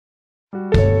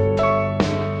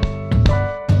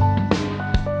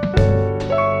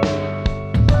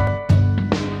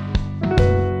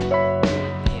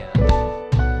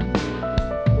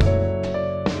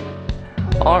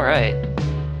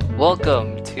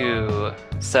Welcome to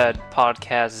said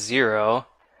podcast 0.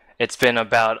 It's been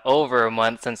about over a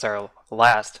month since our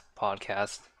last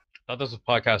podcast. I thought this was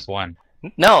podcast 1.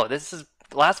 No,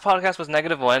 last podcast was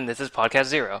 -1. This is podcast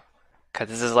 0 because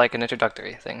this is like an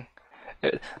introductory thing.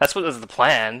 That's what was the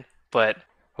plan, but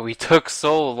we took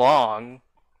so long.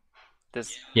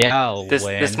 This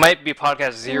might be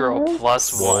podcast 0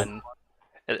 plus 1.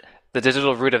 The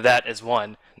digital root of that is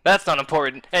 1. That's not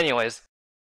important. Anyways.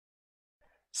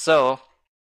 So,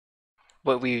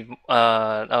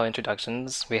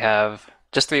 introductions. We have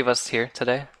just 3 of us here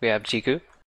today. We have Jiku.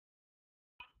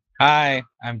 Hi,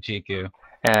 I'm Jiku.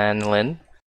 And Lynn.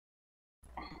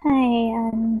 Hi,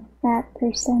 I'm that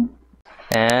person.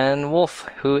 And Wolf,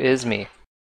 who is me.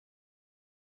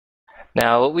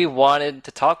 Now, what we wanted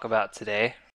to talk about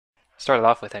today, started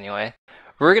off with anyway,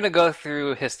 we're gonna go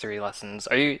through history lessons.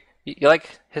 You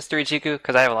like history, Jiku?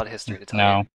 Because I have a lot of history to tell you.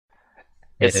 No.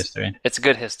 It's history. It's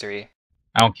good history.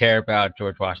 I don't care about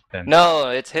George Washington. No,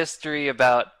 it's history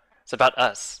it's about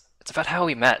us. It's about how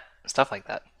we met, stuff like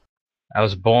that. I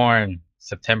was born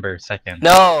September 2nd.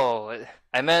 No,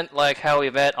 I meant like how we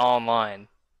met online.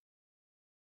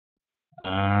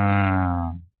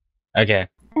 Okay.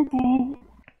 Okay.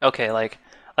 Okay, like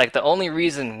the only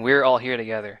reason we're all here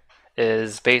together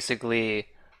is basically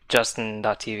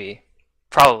Justin.tv.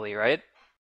 Probably, right?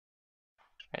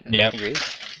 Yep. Agreed?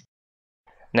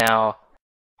 Now,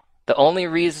 the only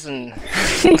reason...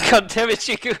 God damn it,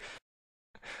 Chiku!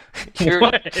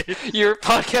 Your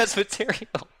podcast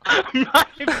material. My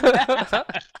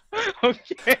bad.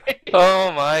 Okay.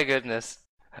 Oh my goodness.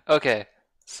 Okay,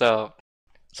 so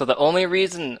the only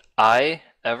reason I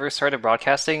ever started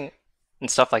broadcasting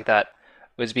and stuff like that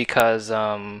was because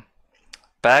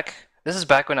this is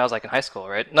back when I was like in high school,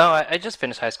 right? No, I just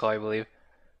finished high school, I believe,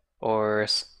 or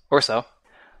so.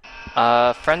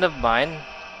 A friend of mine,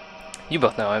 you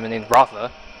both know him, named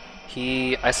Rafa.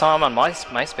 I saw him on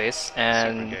MySpace,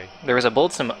 and there was a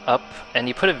bulletin up, and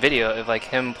he put a video of like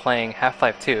him playing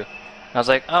Half-Life 2. And I was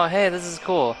like, oh hey, this is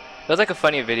cool. It was like a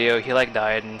funny video. He like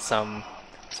died in some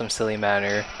silly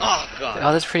manner. Oh god.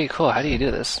 Oh, that's pretty cool. How do you do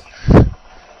this?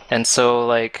 And so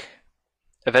like,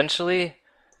 eventually,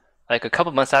 like a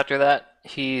couple months after that,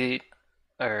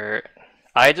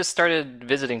 I just started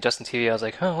visiting Justin TV. I was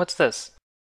like, oh, what's this?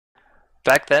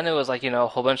 Back then it was like, a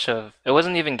whole bunch of, it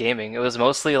wasn't even gaming. It was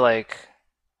mostly like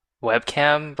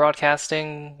webcam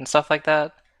broadcasting and stuff like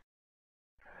that.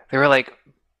 There were like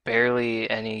barely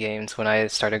any games when I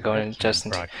started going to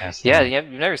Justin TV. Yeah,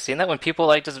 you've never seen that? When people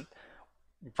like just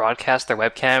broadcast their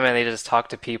webcam and they just talk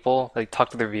to people, like talk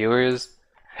to their viewers.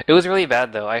 It was really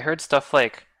bad though. I heard stuff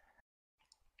like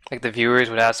the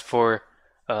viewers would ask for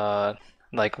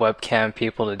like webcam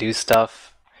people to do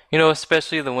stuff.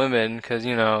 Especially the women, because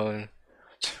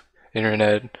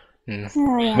internet.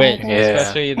 Oh, yeah, Wait, Yeah.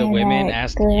 especially the women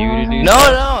asked you to do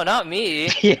No, not me.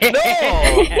 Yeah. No,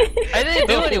 I didn't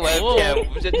do any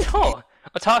webcam. No,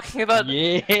 I'm talking about.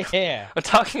 Yeah. I'm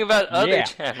talking about other Yeah.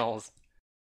 channels.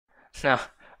 No,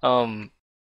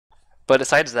 but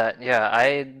besides that,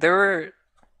 yeah, there were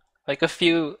like a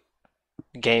few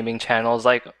gaming channels,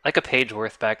 like a page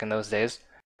worth back in those days,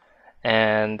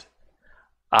 and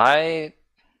I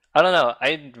don't know,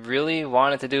 I really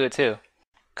wanted to do it too,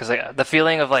 because like the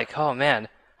feeling of like, oh man,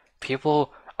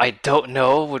 people I don't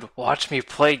know would watch me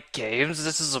play games.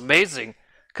 This is amazing,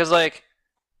 because like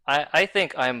I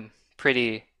think I'm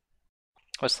pretty.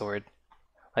 What's the word?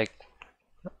 Like.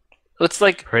 It's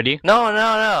like Pretty? No,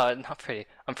 not pretty.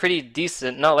 I'm pretty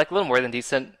decent. No, like a little more than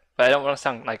decent, but I don't want to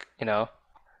sound like,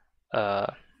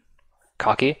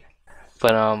 cocky.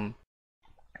 But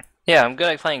yeah, I'm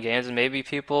good at playing games, and maybe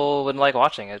people would like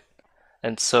watching it.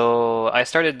 And so I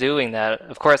started doing that.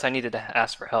 Of course, I needed to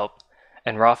ask for help,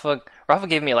 and Rafa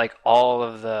gave me like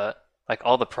all the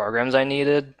programs I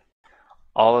needed,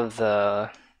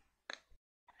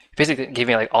 basically gave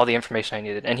me like all the information I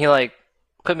needed, and he like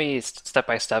put me step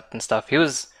by step and stuff. He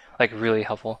was like really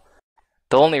helpful.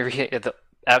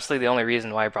 Absolutely the only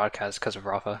reason why I broadcast is because of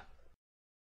Rafa.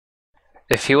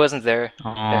 If he wasn't there,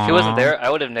 I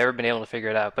would have never been able to figure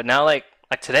it out. But now, like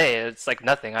today, it's like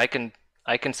nothing. I can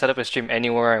set up a stream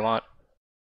anywhere I want.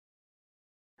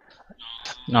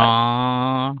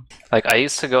 Aww. Like I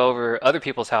used to go over other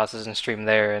people's houses and stream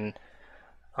there, and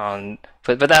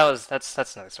but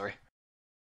that's another story.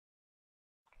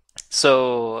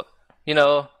 So.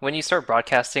 When you start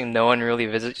broadcasting, no one really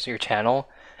visits your channel,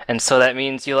 and so that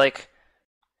means you like,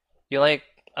 I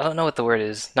don't know what the word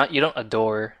is. You don't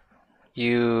adore.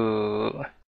 You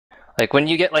like when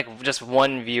you get like just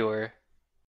one viewer,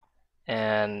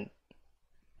 and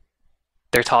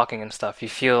they're talking and stuff. You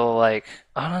feel like,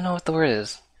 I don't know what the word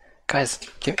is. Guys,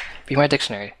 be my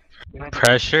dictionary.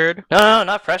 Pressured? No,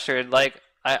 not pressured. Like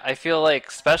I feel like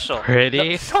special.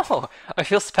 Pretty? No, I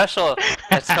feel special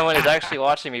that someone is actually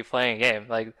watching me playing a game.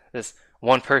 Like this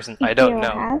one person I don't feel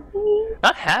know. happy?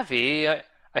 Not happy.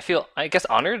 I feel, I guess,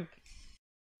 honored.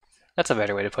 That's a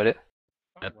better way to put it.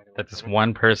 That this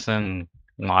one person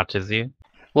watches you?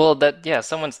 Well, yeah,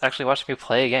 someone's actually watching me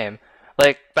play a game.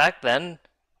 Like back then.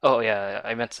 Oh yeah,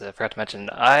 forgot to mention.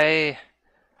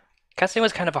 Casting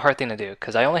was kind of a hard thing to do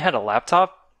because I only had a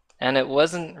laptop and it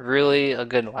wasn't really a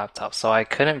good laptop, so I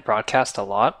couldn't broadcast a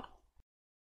lot.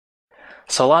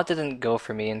 So a lot didn't go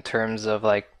for me in terms of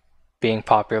like being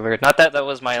popular. Not that that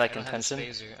was my like intention.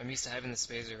 I'm used to having the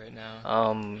spacer right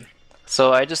now.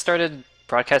 So I just started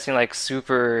broadcasting like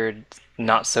super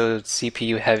not so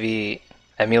CPU heavy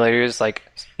emulators, like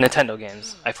Nintendo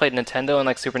games. I played Nintendo and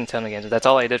like Super Nintendo games. That's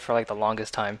all I did for like the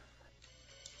longest time.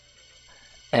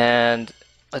 And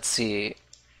let's see,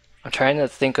 I'm trying to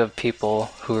think of people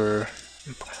who are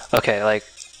okay. Like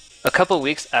a couple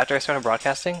weeks after I started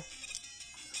broadcasting.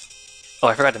 Oh,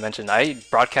 I forgot to mention, I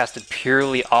broadcasted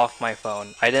purely off my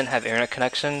phone. I didn't have internet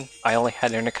connection. I only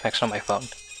had internet connection on my phone.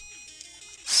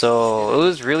 So it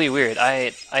was really weird.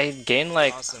 I gained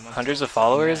like hundreds of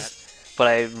followers, but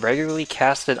I regularly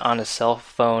casted on a cell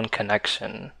phone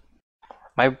connection.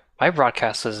 My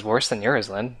broadcast is worse than yours,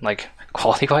 Lynn. Like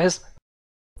quality wise,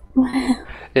 Wow.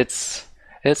 it's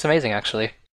amazing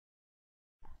actually.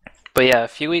 But yeah, a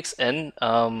few weeks in,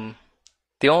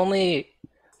 the only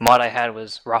mod I had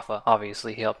was Rafa.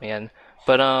 Obviously, he helped me in.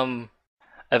 But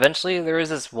eventually there was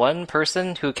this one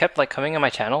person who kept like coming on my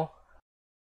channel,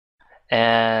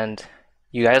 and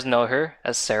you guys know her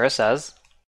as Sarah Says.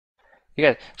 You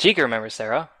guys, Jika remembers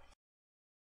Sarah.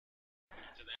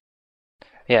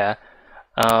 Yeah.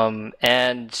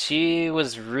 And she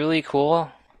was really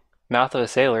cool. Mouth of a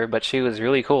sailor, but she was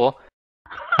really cool.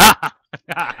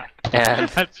 And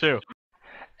That's true.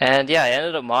 and yeah, I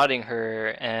ended up modding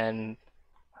her, and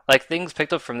like things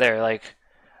picked up from there. Like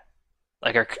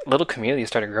our little community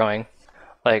started growing.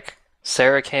 Like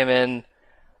Sarah came in,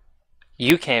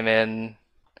 you came in,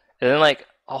 and then like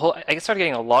I started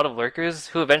getting a lot of lurkers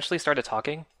who eventually started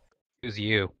talking. Who's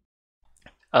you?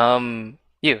 You,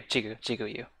 Jigu,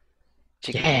 you.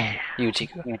 Jigu. Yeah. You,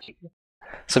 Jigu.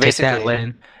 So Take that, basically,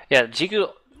 Lynn. yeah, Jigu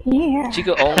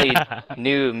Yeah. only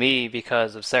knew me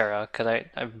because of Sarah, because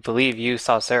I believe you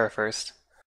saw Sarah first.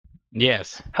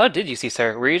 Yes. How did you see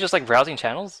Sarah? Were you just like browsing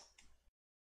channels?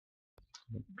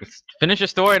 Finish your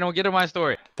story and we'll get to my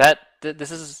story.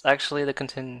 This is actually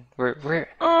the we're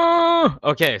Oh,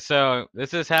 okay. So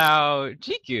this is how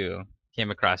GQ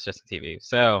came across Justin TV.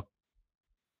 So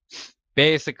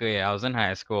basically, I was in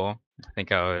high school. I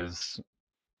think I was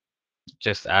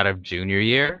just out of junior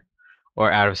year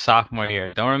or out of sophomore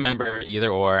year. Don't remember either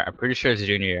or. I'm pretty sure it's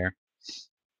junior year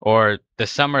or the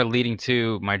summer leading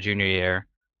to my junior year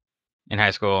in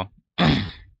high school.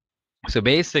 So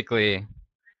basically,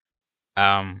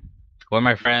 one of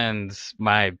my friends,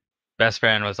 my best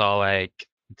friend, was all like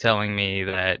telling me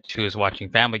that she was watching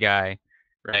Family Guy,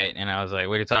 right? And I was like,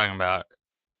 "What are you talking about?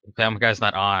 Family Guy's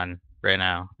not on right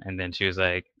now." And then she was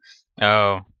like,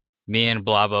 "Oh, me and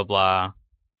blah blah blah,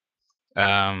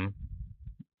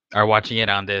 are watching it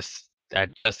on this at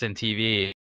Justin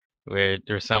TV, where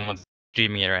there's someone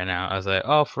streaming it right now." I was like,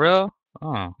 "Oh, for real?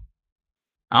 Oh,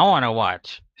 I want to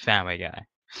watch Family Guy."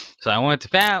 So I went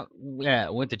to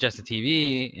went to Justin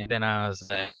TV, and then I was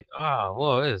like, "Oh,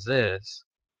 what is this?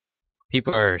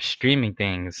 People are streaming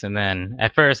things." And then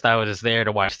at first I was just there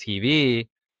to watch TV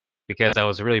because I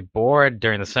was really bored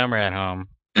during the summer at home.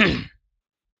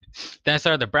 Then I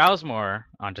started to browse more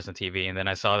on Justin TV, and then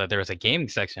I saw that there was a gaming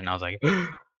section. I was like,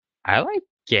 I like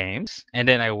games. And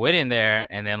then I went in there,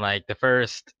 and then like the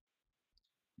first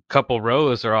couple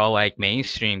rows are all like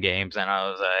mainstream games, and I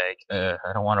was like,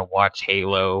 I don't want to watch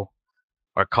Halo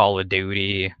or Call of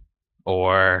Duty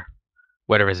or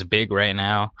whatever's big right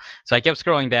now. So I kept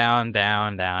scrolling down,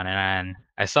 down, down, and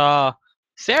I saw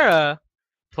Sarah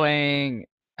playing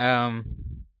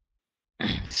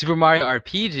Super Mario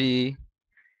RPG,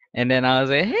 and then I was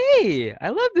like, hey, I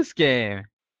love this game.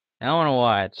 I want to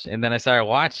watch. And then I started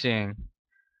watching,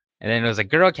 and then it was a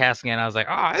girl casting it, and I was like,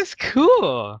 oh, that's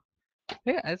cool.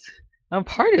 Yeah, I'm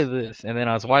part of this. And then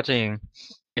I was watching,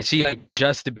 and she like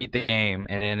just to beat the game,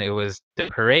 and then it was the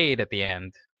parade at the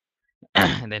end.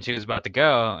 And then she was about to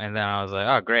go, and then I was like,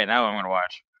 oh great, now I'm gonna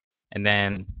watch. And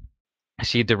then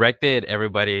she directed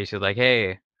everybody. She was like,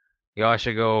 hey, y'all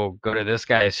should go to this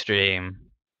guy's stream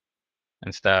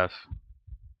and stuff.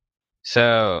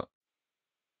 So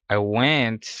I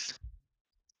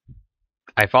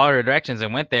followed her directions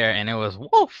and went there, and it was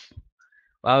Wolf.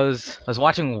 I was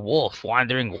watching Wolf,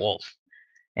 Wandering Wolf,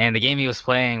 and the game he was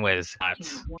playing was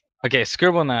Nuts. Okay,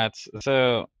 Scribble Nuts.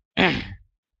 So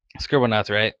Scribble Nuts,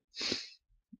 right?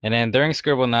 And then during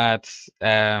Scribble Nuts,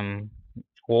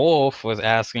 Wolf was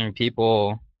asking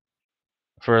people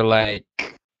for like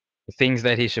things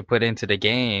that he should put into the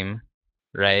game,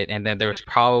 right? And then there was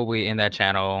probably in that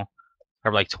channel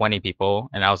probably like 20 people,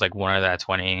 and I was like one of that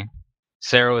 20.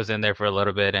 Sarah was in there for a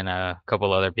little bit, and a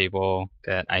couple other people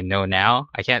that I know now.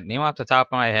 I can't name off the top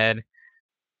of my head,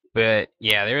 but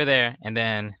yeah, they were there. And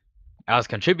then I was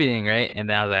contributing, right? And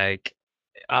then I was like,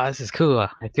 "Oh, this is cool.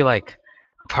 I feel like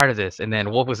I'm part of this." And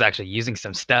then Wolf was actually using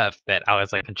some stuff that I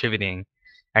was like contributing.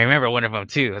 I remember one of them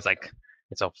too.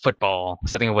 It's a football,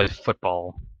 something with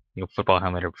football, football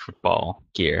helmet or football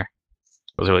gear.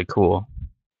 It was really cool.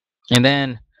 And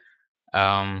then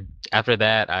after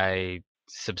that, I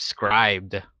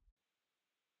subscribed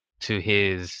to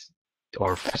his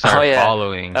or started yeah.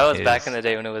 following That was his back in the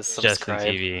day when it was Justin subscribe.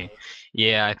 TV.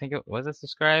 Yeah, I think it was it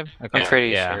subscribe. Okay, I'm pretty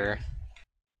yeah. sure.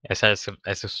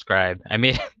 I subscribed. I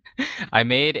made I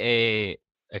made a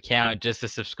account just to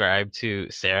subscribe to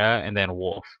Sarah and then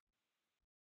Wolf.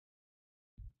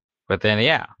 But then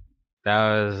yeah,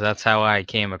 that's how I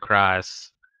came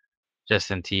across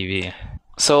Justin TV.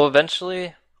 So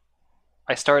eventually,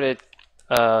 I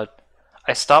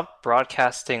stopped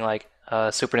broadcasting like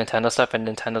Super Nintendo stuff and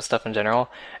Nintendo stuff in general,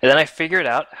 and then I figured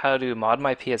out how to mod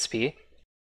my PSP,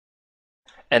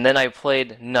 and then I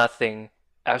played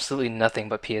absolutely nothing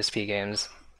but PSP games.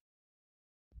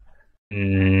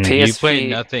 You PSP played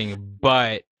nothing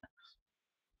but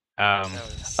Oh,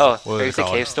 what was are you it saying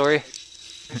called? Cave Story?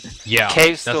 Yeah,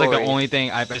 Cave that's like the Story. only thing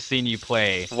I've ever seen you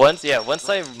play. Once I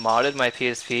modded my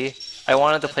PSP, I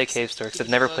wanted to play Cave Story because I've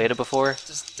never played it before.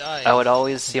 Just die. I would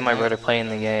always see my brother playing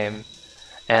the game,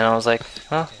 and I was like,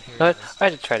 well, you know what? I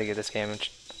had to try to get this game. And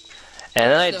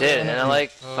then I did, and I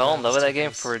like fell in love with that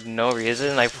game for no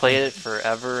reason. I played it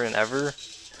forever and ever,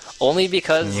 only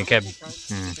because You kept.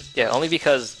 only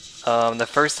because the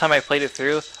first time I played it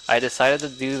through, I decided to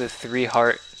do the 3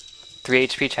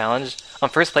 HP challenge on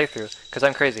first playthrough because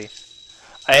I'm crazy.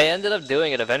 I ended up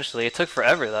doing it eventually. It took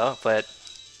forever though,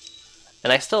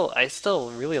 and I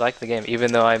still really like the game,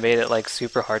 even though I made it like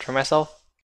super hard for myself.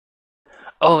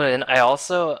 Oh, and I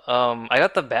also I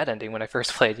got the bad ending when I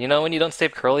first played. You know when you don't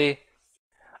save Curly?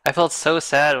 I felt so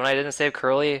sad when I didn't save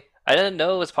Curly. I didn't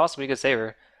know it was possible you could save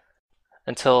her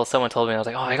until someone told me. I was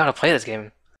like, oh, I gotta play this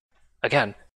game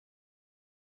again.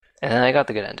 And then I got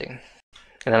the good ending,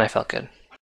 and then I felt good.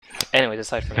 Anyways,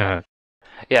 aside from that.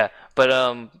 Yeah,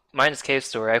 but mine is Cave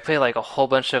Story. I play like a whole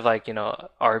bunch of like,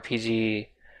 RPG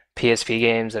PSP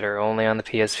games that are only on the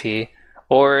PSP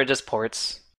or just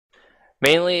ports.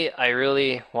 Mainly, I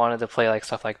really wanted to play like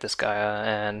stuff like Disgaea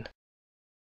and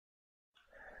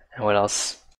what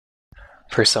else?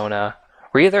 Persona.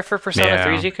 Were you there for Persona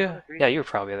 3, Jiku? Yeah, you were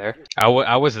probably there.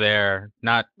 I was there,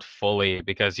 not fully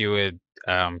because you would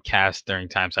cast during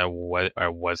times I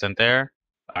wasn't there,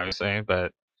 obviously,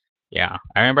 but yeah,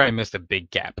 I remember I missed a big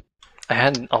gap. I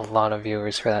had a lot of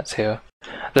viewers for that too.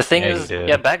 The thing is,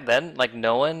 back then, like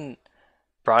no one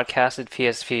broadcasted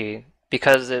PSP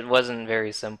because it wasn't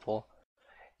very simple.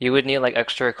 You would need like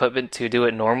extra equipment to do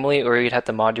it normally, or you'd have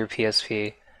to mod your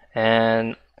PSP.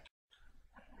 And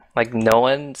like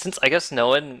I guess no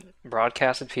one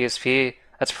broadcasted PSP,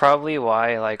 that's probably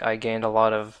why like I gained a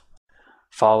lot of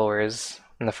followers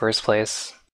in the first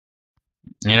place.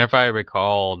 And if I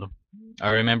recalled, I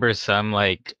remember some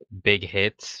like big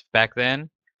hits back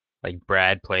then, like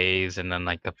Brad Plays and then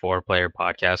like the 4-player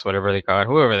podcast, whatever they call it,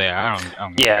 whoever they are, I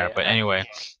don't care. But anyway,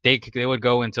 they would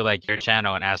go into like your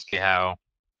channel and ask you how.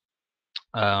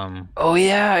 Oh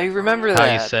yeah, I remember that.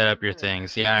 How you set up your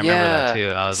things. Yeah, I remember that too.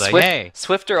 I was like, hey,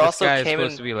 Swifter this also guy came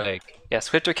is supposed in. to be like. Yeah,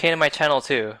 Swifter came to my channel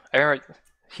too. I remember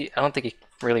I don't think he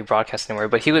really broadcast anywhere,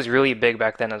 but he was really big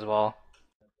back then as well.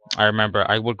 I remember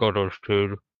I would go to his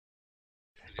food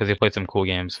because he played some cool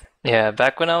games. Yeah,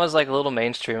 back when I was like a little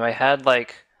mainstream, I had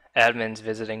like admins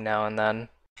visiting now and then.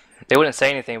 They wouldn't say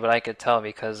anything, but I could tell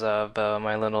because of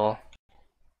my little.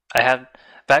 I had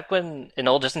back when in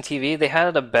old Justin TV, they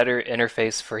had a better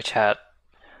interface for chat.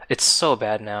 It's so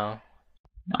bad now.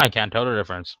 I can't tell the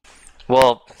difference.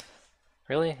 Well,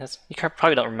 really? You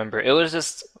probably don't remember. It was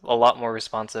just a lot more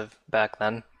responsive back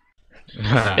then.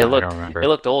 It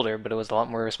looked older, but it was a lot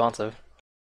more responsive.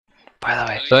 By the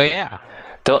way. So yeah,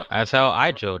 that's how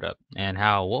I showed up and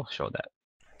how Wolf showed up.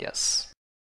 Yes.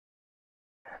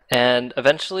 And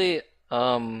eventually,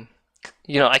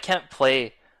 I can't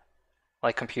play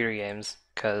like computer games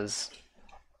because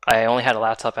I only had a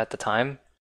laptop at the time.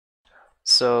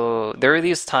 So there were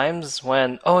these times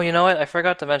when, oh, you know what? I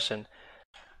forgot to mention.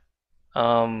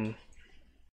 um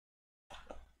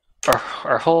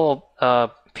our whole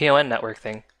PON network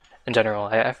thing in general.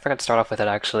 I forgot to start off with it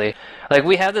actually. Like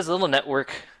we have this little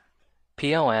network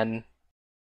PON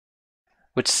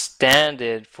which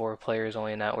standed for players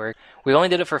only network. We only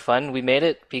did it for fun. We made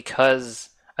it because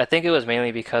I think it was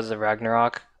mainly because of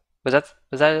Ragnarok. Was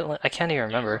that it? I can't even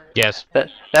remember. Yes. That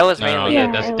was No, mainly Yeah,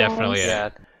 it. that's it definitely was. it. Yeah,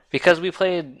 because we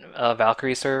played a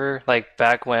Valkyrie server like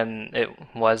back when it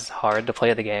was hard to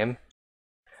play the game.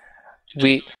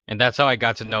 And that's how I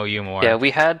got to know you more. Yeah,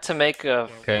 we had to make a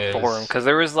 'Cause- forum because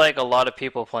there was like a lot of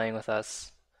people playing with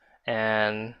us,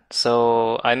 and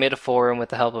so I made a forum with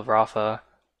the help of Rafa,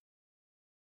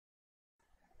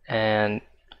 and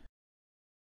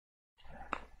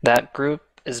that group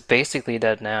is basically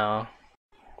dead now.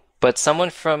 But someone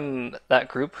from that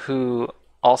group who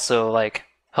also like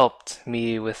helped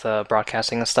me with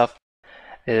broadcasting and stuff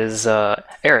is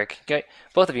Eric.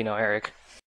 Both of you know Eric.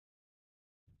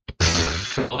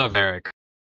 I love Eric.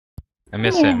 I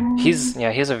miss him. He's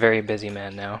a very busy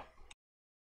man now.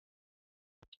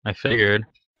 I figured.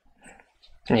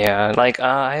 Yeah, like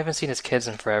I haven't seen his kids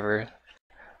in forever.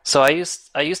 So I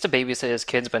used to babysit his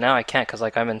kids, but now I can't because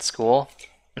like I'm in school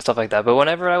and stuff like that. But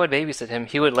whenever I would babysit him,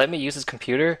 he would let me use his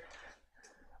computer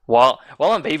while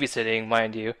I'm babysitting,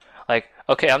 mind you. Like,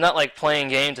 okay, I'm not like playing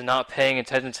games and not paying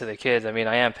attention to the kids. I mean,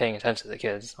 I am paying attention to the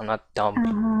kids. I'm not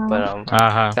dumb, but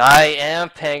Uh-huh. I am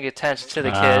paying attention to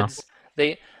the kids.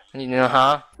 They, you know,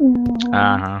 huh?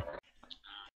 Uh-huh.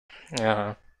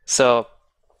 Yeah. So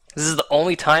this is the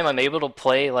only time I'm able to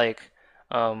play like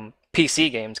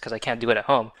PC games because I can't do it at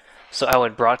home. So I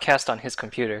would broadcast on his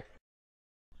computer.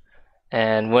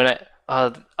 And when I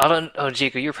don't, oh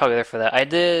Jiku, you were probably there for that. I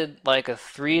did like a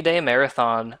 3-day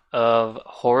marathon of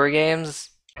horror games.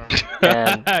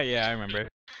 And yeah, I remember.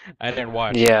 I didn't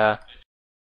watch. yeah,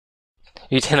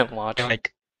 you didn't watch. I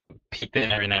like peeked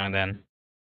in every now and then.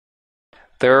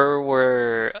 There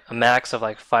were a max of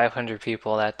like 500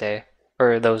 people that day,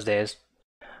 or those days.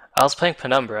 I was playing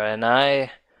Penumbra, and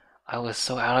I was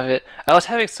so out of it. I was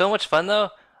having so much fun though.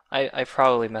 I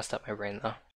probably messed up my brain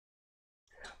though.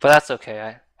 But that's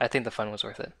okay. I think the fun was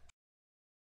worth it.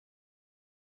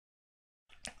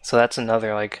 So that's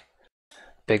another like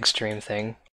big stream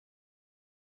thing.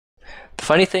 The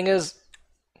funny thing is,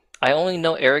 I only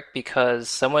know Eric because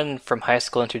someone from high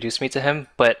school introduced me to him,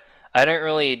 but I didn't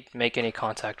really make any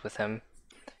contact with him.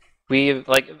 We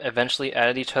like eventually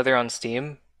added each other on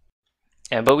Steam,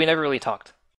 but we never really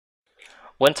talked.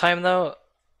 One time though,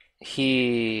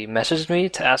 he messaged me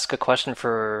to ask a question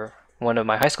for one of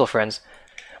my high school friends,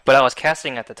 but I was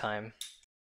casting at the time.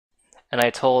 And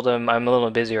I told him I'm a little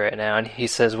busy right now, and he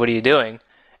says, "What are you doing?"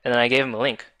 And then I gave him a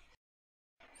link.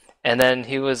 And then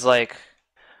he was like,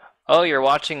 "Oh, you're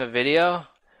watching a video?"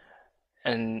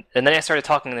 And then I started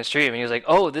talking in the stream, and he was like,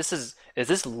 "Oh, is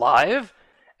this live?"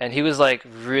 And he was like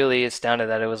really astounded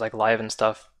that it was like live and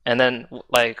stuff. And then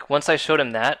like once I showed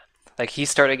him that, like he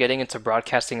started getting into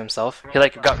broadcasting himself. He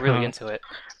like got really into it.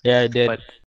 Yeah, I did. But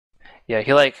yeah,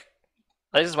 he like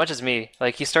as much as me.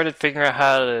 Like he started figuring out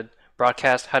how to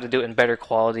broadcast, how to do it in better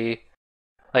quality.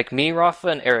 Like me, Rafa,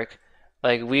 and Eric,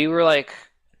 like we were like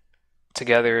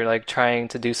together, like trying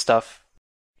to do stuff.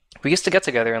 We used to get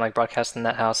together and like broadcast in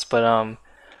that house, but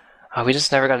we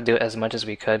just never got to do it as much as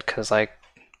we could because like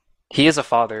he is a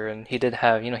father and he did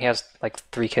have, he has like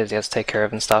 3 kids he has to take care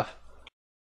of and stuff.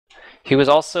 He was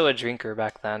also a drinker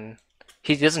back then.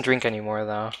 He doesn't drink anymore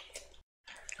though.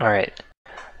 All right,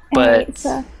 but Alright,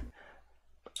 so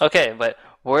okay, but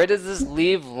where does this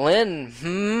leave Lynn?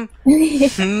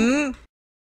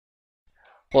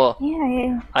 Well,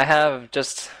 yeah. I have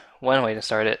just one way to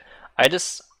start it.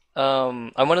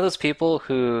 I'm one of those people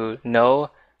who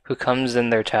know who comes in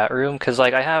their chat room because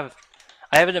like I have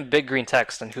it in big green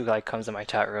text and who like comes in my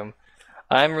chat room.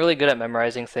 I'm really good at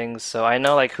memorizing things, so I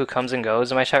know like who comes and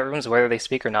goes in my chat rooms, whether they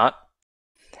speak or not.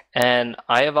 And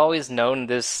I have always known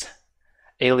this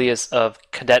alias of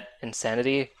Cadet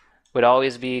Insanity would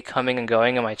always be coming and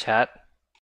going in my chat,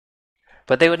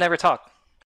 but they would never talk.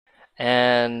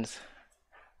 And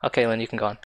okay, Lynn, you can go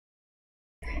on.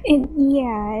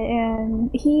 And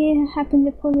he happened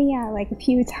to pull me out like a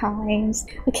few times.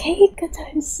 Like, hey, good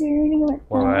time soon. He went,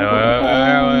 Wait.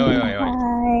 hi.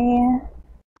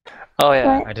 Oh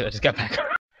yeah. What? I just got back.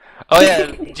 Oh yeah,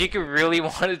 Jiku really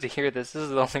wanted to hear this. This is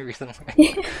the only reason why.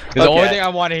 It's the only thing I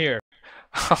want to hear.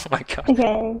 Oh my god.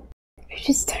 Okay, we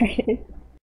just started.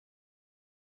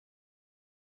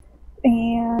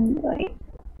 And, like,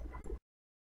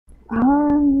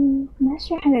 I'm not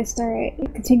sure how to start.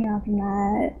 Continue on from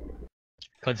that.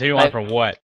 Continue on from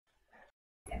what?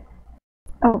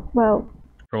 Oh, well,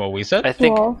 From what we said? I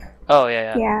think well, Oh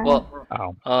yeah, yeah. Yeah.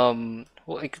 Well, Oh.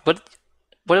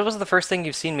 what was the first thing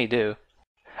you've seen me do?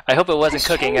 I hope it I wasn't was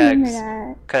trying cooking to remember eggs,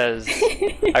 that.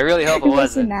 because I really hope it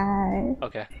wasn't. that.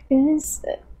 Okay. It was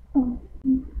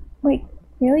like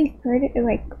really further,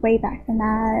 like way back than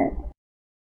that.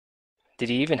 Did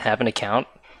you even have an account?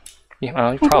 Well,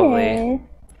 I probably. did.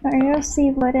 But I also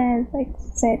wouldn't like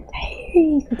said,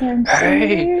 "Hey, I'm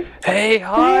Hey, here." hey,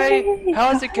 hi! Hey,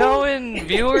 How's it hi. going,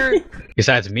 viewer?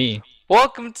 Besides me,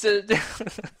 Welcome to.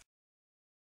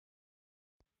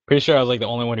 pretty sure I was like the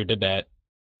only one who did that.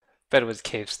 Bet it was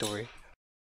Cave Story.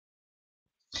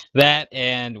 That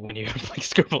and when you like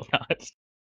scribble knots.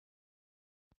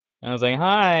 I was like,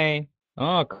 hi.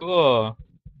 Oh, cool.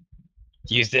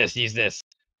 Use this, use this.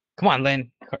 Come on,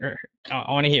 Lynn.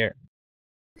 I want to hear.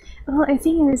 Well, I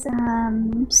think it was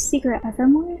Secret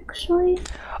Evermore actually.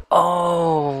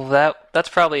 Oh, that's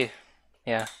probably.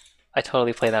 Yeah, I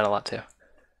totally play that a lot too.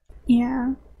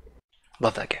 Yeah.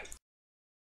 Love that game.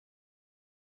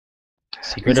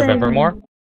 Secret of Evermore?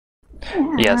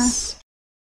 Yeah. Yes.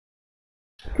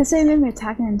 Because I remember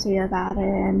talking to you about it,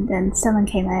 and then someone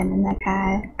came in, and that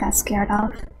guy got scared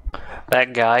off.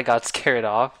 That guy got scared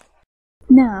off.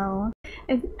 No,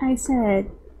 I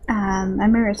said I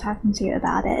remember talking to you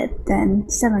about it. Then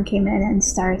someone came in and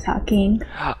started talking.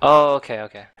 Oh, okay,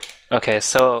 okay. Okay,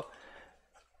 so.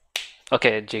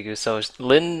 Okay, Jigu, so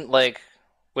Lynn, like,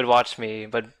 would watch me,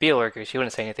 but be a lurker. She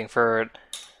wouldn't say anything for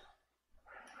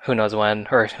who knows when,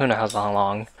 or who knows how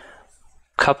long.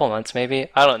 Couple months, maybe?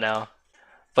 I don't know.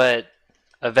 But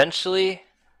eventually,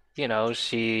 you know,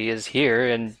 she is here,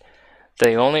 and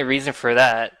the only reason for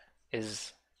that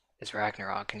is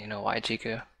Ragnarok, and you know why,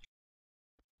 Jigu?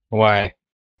 Why?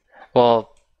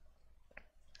 Well,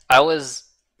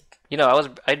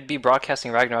 I'd be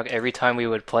broadcasting Ragnarok every time we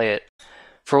would play it.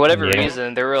 For whatever Yeah.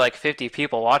 reason, there were like 50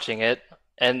 people watching it,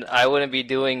 and I wouldn't be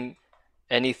doing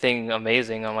anything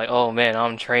amazing. I'm like, oh man,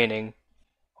 I'm training.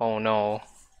 Oh no,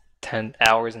 10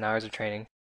 hours and hours of training.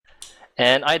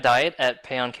 And I died at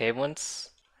Payon Cave once,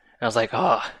 and I was like,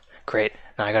 oh, great,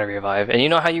 now I gotta revive. And you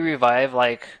know how you revive,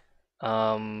 like,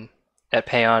 at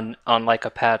Payon on like a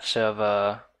patch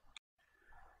of,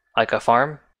 like a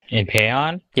farm? In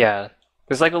Payon? Yeah,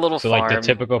 there's like a little So farm. like the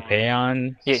typical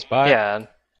Payon Yeah, spot? yeah,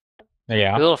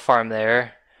 Yeah. a little farm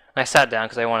there. I sat down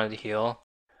because I wanted to heal.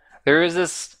 There was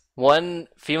this one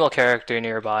female character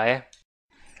nearby. I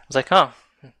was like, "Huh,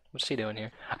 what's she doing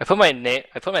here?" I put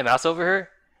my mouse over her,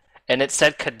 and it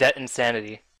said Cadet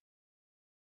Insanity.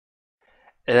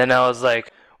 And then I was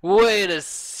like, "Wait a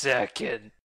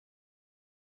second."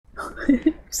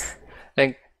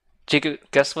 Then, Jiku,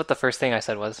 guess what the first thing I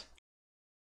said was?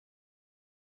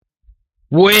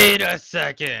 Wait a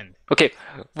second! Okay,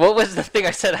 what was the thing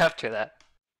I said after that?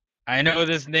 I know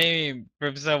this name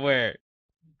from somewhere.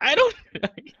 I don't.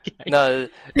 No,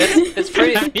 it's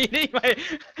pretty. I'm eating my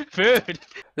food.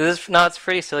 It's a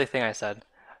pretty silly thing I said.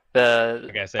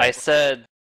 Okay, say I it. said,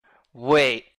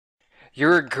 "Wait,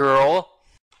 you're a girl?"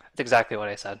 That's exactly what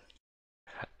I said.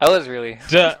 I was really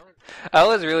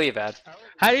bad.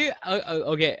 How do you?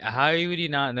 Okay, how would you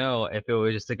not know if it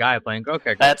was just a guy playing girl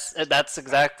characters? That's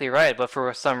exactly right. But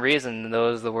for some reason,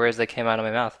 those are the words that came out of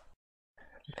my mouth.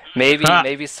 Maybe Huh.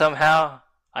 maybe somehow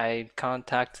I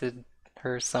contacted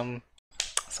her some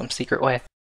secret way.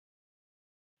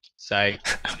 Psych.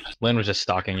 Lynn was just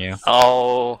stalking you.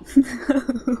 Oh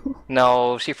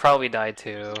no, she probably died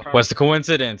too. What's the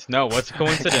coincidence? No, what's the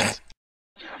coincidence?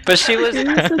 But she was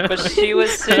sitting What's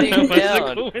the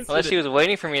down. coincidence? Unless she was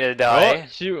waiting for me to Oh, die.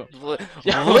 shoot. Lynn!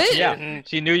 Yeah,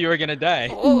 she knew you were gonna die.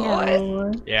 What?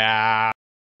 No, Yeah.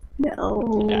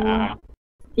 no. Yeah.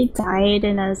 It died,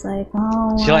 and I was like,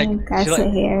 "Oh, She like- I gotta she like-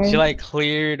 sit here." She like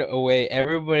cleared away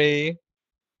everybody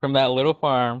from that little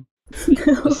farm, No.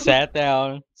 just sat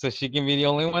down so she can be the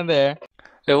only one there.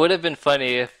 It would have been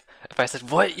funny if I said,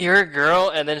 "What? You're a girl?"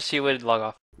 and then she would log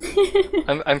off.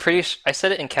 I'm pretty I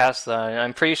said it in cast though, and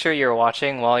I'm pretty sure you were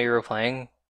watching while you were playing.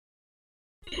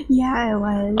 Yeah, I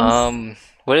was.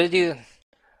 What did you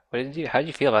how did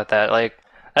you feel about that? Like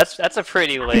that's a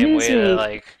pretty lame way to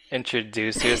like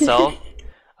introduce yourself.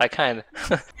 I kind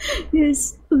of It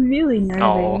was really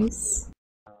Oh. nervous.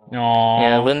 Aww.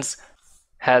 Yeah, Lynn's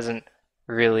hasn't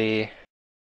really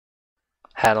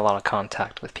had a lot of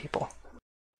contact with people.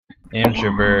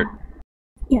 Introvert.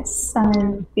 Yes, I'm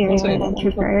a very That's good it.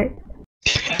 introvert.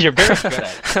 You're very good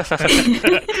at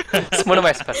it. It's one of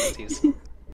my specialties.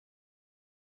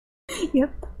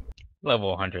 Yep. Level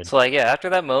 100. So like yeah, after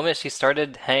that moment, she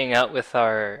started hanging out with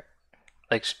our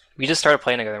we just started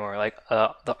playing together more. Like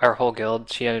our whole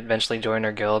guild. She eventually joined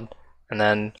our guild, and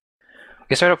then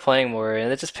we started playing more,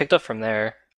 and it just picked up from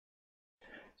there.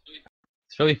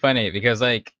 It's really funny because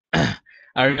like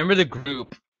I remember the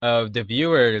group of the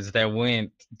viewers that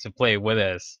went to play with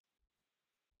us.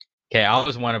 Okay, I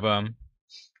was one of them,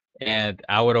 and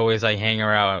I would always like hang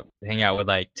out with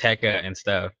like Tekka and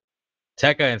stuff.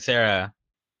 Tekka and Sarah,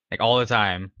 like all the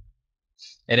time.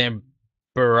 And then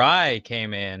Barai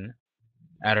came in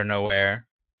out of nowhere.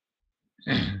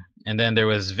 And then there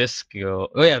was Visco.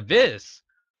 Oh yeah, Vis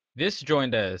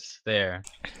joined us there.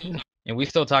 And we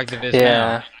still talk to Vis now.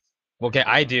 Yeah, Okay,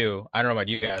 I do. I don't know about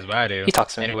you guys, but I do. he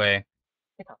talks to me. Anyway,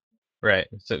 right.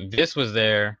 So Vis was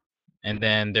there, and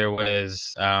then there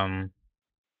was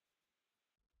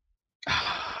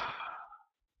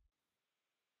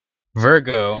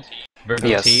Virgo T.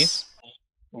 Yes.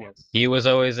 He was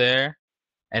always there,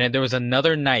 and then there was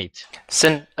another knight.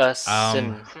 Sin.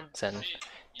 Sin.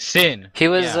 He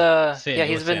was. Sin. Yeah, It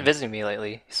he's was been Sin. visiting me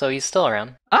lately, so he's still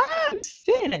around. Ah,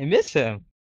 Sin. I miss him.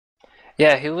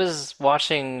 Yeah, he was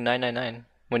watching 999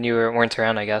 when you weren't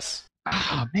around, I guess.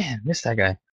 Oh man, miss that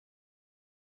guy.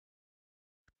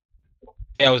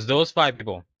 Yeah, it was those 5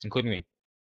 people, including me.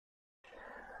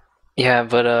 Yeah,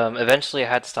 but eventually I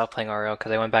had to stop playing RO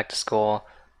because I went back to school.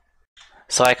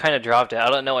 So I kind of dropped it. I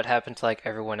don't know what happened to like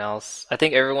everyone else. I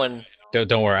think everyone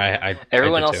Don't worry, I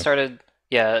everyone did else too. started.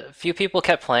 Yeah, a few people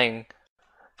kept playing,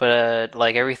 but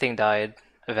like everything died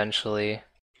eventually.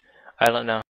 I don't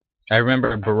know. I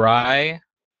remember Barai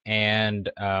and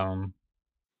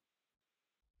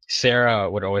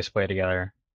Sarah would always play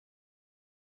together.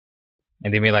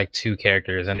 And they made like 2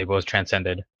 characters and they both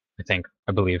transcended,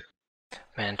 I believe.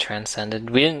 Man, transcended.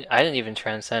 We didn't. I didn't even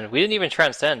transcend. We didn't even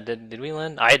transcend. Did we,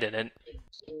 Lynn? I didn't.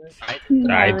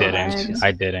 No, I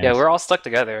didn't. Yeah, we're all stuck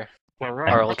together.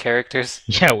 Our old characters.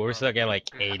 Yeah, we're stuck at like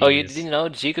 80s. Oh, you didn't know?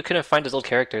 Jiku couldn't find his old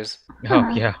characters. Oh,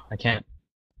 yeah, I can't.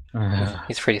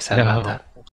 He's pretty sad about No. that.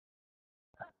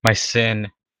 My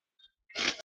sin.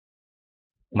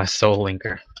 My soul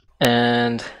linker.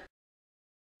 And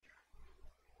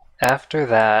after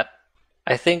that,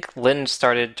 I think Lynn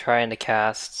started trying to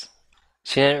cast.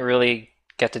 She didn't really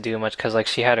get to do much because like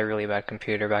she had a really bad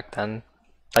computer back then,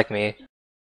 like me.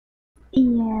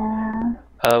 Yeah.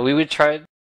 We would try.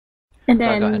 And go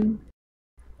ahead. then,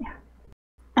 yeah.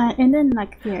 And then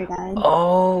like Fear died.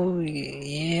 Oh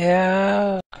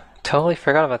yeah, totally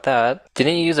forgot about that.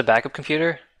 Didn't you use a backup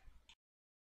computer?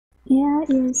 Yeah, it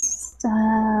was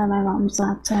my mom's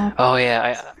laptop. Oh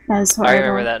yeah, That was I horrible.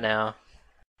 remember that now.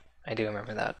 I do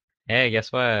remember that. Hey,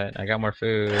 guess what? I got more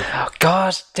food. Oh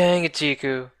gosh, dang it,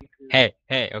 Jiku. Hey,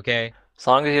 okay. As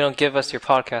long as you don't give us your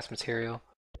podcast material.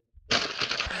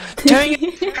 Dang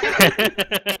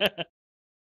it!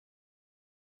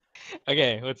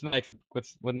 Okay, what's next?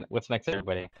 What's next,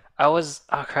 everybody? Oh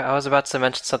crap, I was about to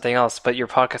mention something else, but your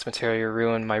podcast material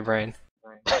ruined my brain.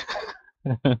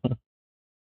 It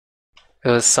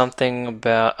was something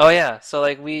about. Oh yeah, so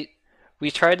like we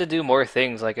tried to do more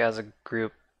things like as a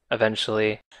group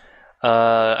eventually.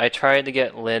 I tried to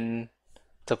get Lynn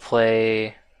to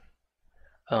play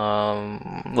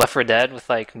Left 4 Dead with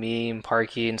like me and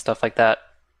Parky and stuff like that.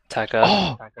 Tekka.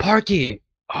 Oh, Parky!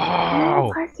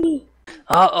 Oh! Parky.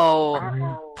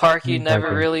 Uh-oh. Parky never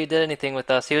Parky. really did anything with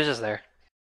us. He was just there.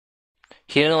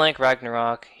 He didn't like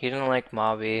Ragnarok. He didn't like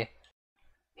Mobby.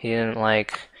 He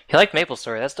liked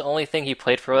MapleStory. That's the only thing he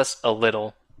played for us a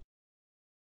little.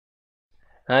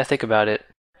 Now I think about it.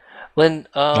 Lynn,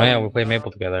 Oh yeah, we played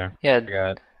Maple together. yeah, I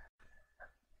forgot.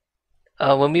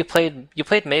 when you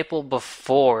played Maple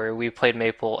before we played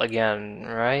Maple again,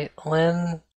 right,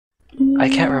 Lynn? I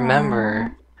can't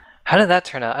remember. How did that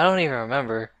turn out? I don't even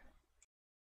remember.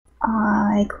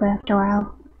 I quit after a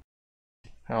while.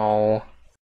 Oh.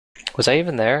 Was I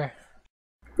even there?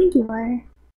 I think you were.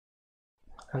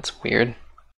 That's weird.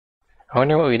 I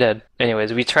wonder what we did.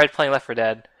 Anyways, we tried playing Left 4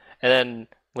 Dead, and then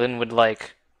Lynn would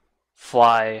like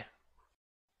fly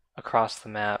across the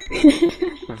map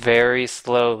very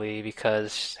slowly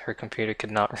because her computer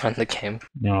could not run the game.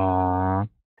 Aww.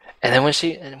 And then when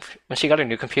she got her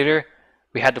new computer,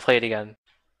 we had to play it again.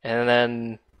 And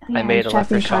then I made a Left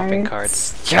 4 shopping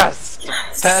carts. Yes!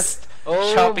 Best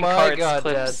Oh shopping my carts god,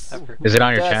 clips Des. ever. Is it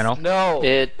on your Des, channel? No!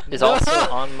 It is No! also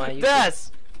on my YouTube. Des!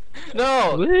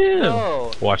 No! Woo!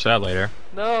 No! Watch that later.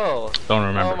 No! Don't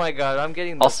remember. Oh my god, I'm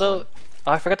getting this Also, one.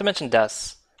 oh, I forgot to mention Des.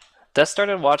 Des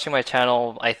started watching my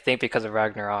channel, I think because of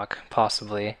Ragnarok,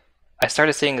 possibly. I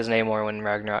started seeing his name more when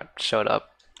Ragnarok showed up.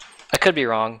 I could be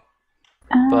wrong,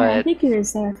 I but think he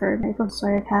was there for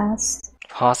MapleStory Cast.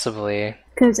 possibly.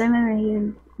 Because I remember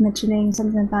you mentioning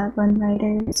something about One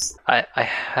Riders. I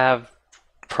have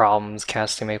problems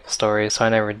casting MapleStory, so I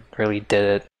never really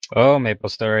did it. Oh, Maple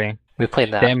Story. We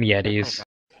played that. Damn Yetis.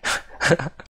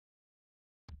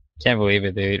 Can't believe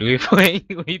it, dude.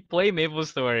 We play Maple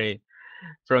Story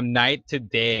from night to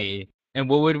day, and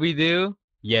what would we do?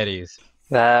 Yetis.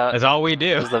 That That's all we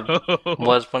do.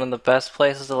 was one of the best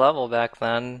places to level back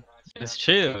then. It's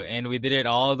true, and we did it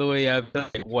all the way up to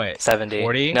like, what? 70.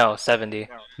 40? No, 70.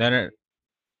 No.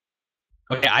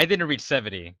 Okay, I didn't reach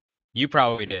 70. You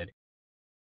probably did.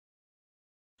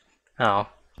 Oh.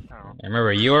 I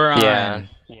remember you were on.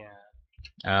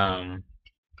 Yeah.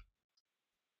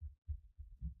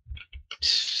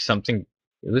 Something.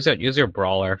 It was your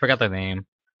brawler. I forgot the name.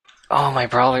 Oh, my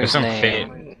brawler's some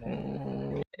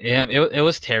name. Yeah, it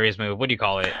was Terry's move. What do you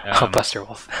call it? Oh, Buster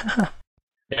Wolf.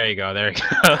 There you go. Yeah,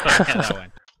 that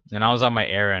one. And I was on my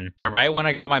errand. Right when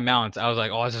I got my mounts, I was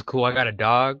like, "Oh, this is cool. I got a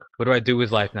dog. What do I do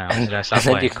with life now?" Should I stop And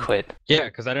then playing? you quit. Yeah,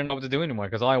 because I didn't know what to do anymore.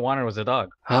 Because all I wanted was a dog.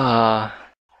 Ah,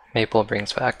 Maple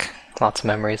brings back lots of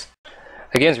memories.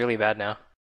 The game's really bad now.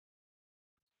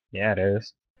 Yeah, it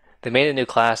is. They made a new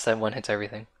class that one hits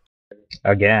everything.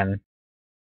 Again.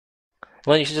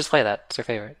 Well, you should just play that. It's your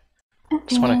favorite.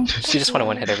 Okay. You just want to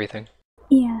one hit everything.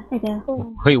 Yeah, I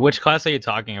do. Wait, which class are you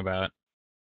talking about?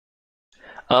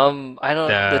 I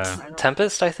don't. It's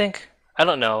Tempest, I think. I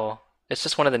don't know. It's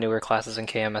just one of the newer classes in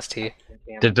KMST.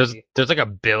 There's like a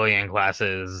billion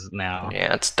classes now.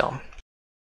 Yeah, it's dumb.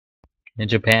 And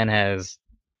Japan has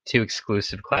 2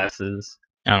 exclusive classes.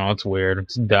 I don't know, it's weird.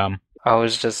 It's dumb. I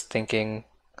was just thinking.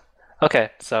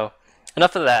 Okay, so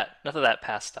enough of that. Enough of that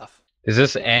past stuff. Does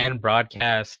this end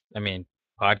podcast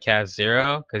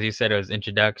 0? Because you said it was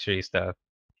introductory stuff.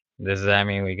 Does that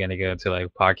mean we're gonna go to like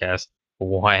podcast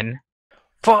 1?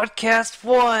 Podcast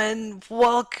 1,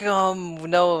 welcome.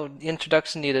 No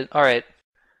introduction needed. All right.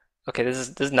 Okay, this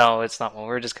is no, it's not one.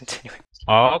 We're just continuing.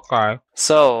 Oh, okay.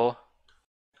 So,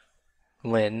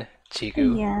 Lynn,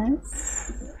 Chiku,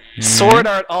 Yes. Sword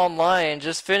Art Online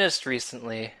just finished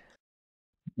recently.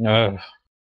 Ugh.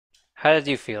 How did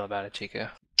you feel about it, Chiku?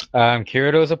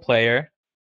 Kirito's a player.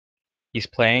 He's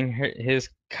playing his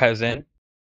cousin,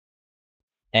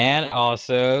 and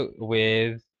also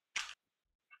with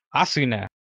Asuna,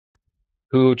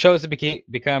 who chose to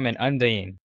become an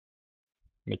Undine.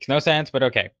 Makes no sense, but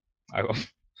okay.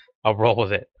 I'll roll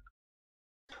with it.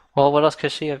 Well, what else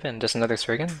could she have been? Just another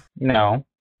Spriggan? No,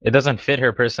 it doesn't fit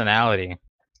her personality.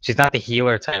 She's not the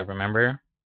healer type, remember?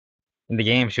 In the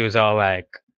game, she was all like,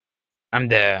 I'm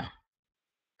the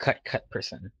cut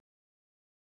person.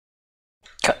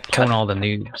 Cut. Killing all the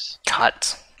noobs.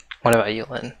 Cut. What about you,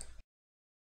 Lynn?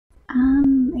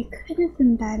 It could have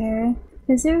been better.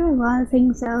 Because there were a lot of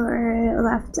things that were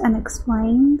left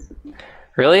unexplained.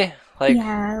 Really?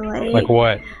 Yeah, Like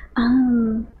what?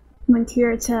 When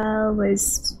Kirito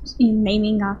was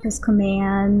naming off his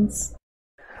commands.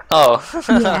 Oh.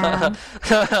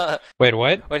 Yeah. Wait,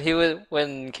 what?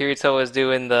 When Kirito was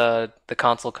doing the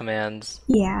console commands,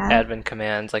 Yeah. admin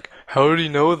commands, like, how do you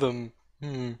know them?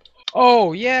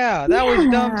 Oh, yeah, that was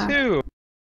Yeah. dumb too.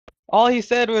 All he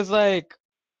said was like,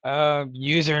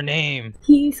 username,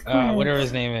 Heathcliff. whatever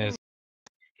his name is.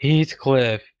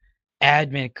 Heathcliff,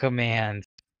 admin commands.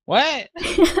 What?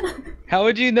 How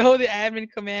would you know the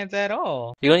admin commands at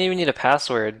all? You don't even need a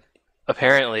password,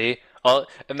 apparently.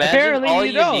 Imagine all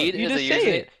you don't. need You is a just say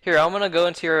username. it. Here, I'm gonna go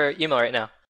into your email right now.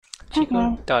 Okay.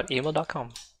 Chico.email.com.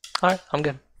 Alright, I'm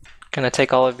good. Gonna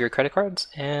take all of your credit cards,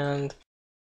 and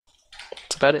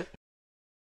that's about it.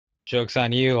 Joke's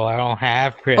on you, I don't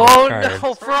have credit Oh cards.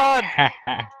 no, fraud!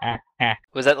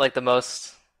 Was that like the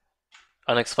most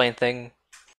unexplained thing?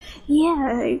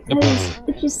 Yeah, because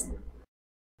it just...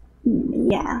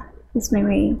 Yeah. This made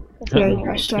me very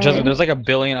frustrated. There's like a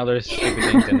billion other stupid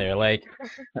things in there. Like,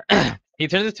 he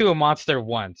turns into a monster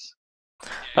once.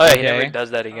 Oh yeah, he Okay. never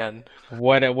does that again.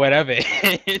 Whatever.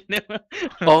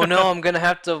 Oh no, I'm gonna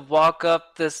have to walk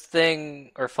up this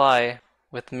thing, or fly,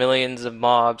 with millions of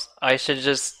mobs. I should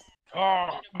just...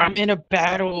 Oh, I'm in a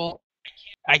battle.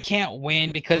 I can't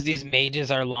win because these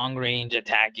mages are long range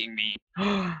attacking me.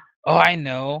 Oh, I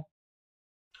know.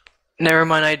 Never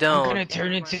mind, I I'm don't. gonna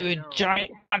turn into a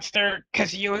giant monster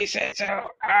because Yui said so.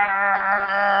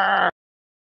 Ah!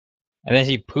 And then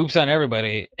he poops on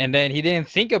everybody. And then he didn't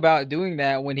think about doing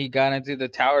that when he got into the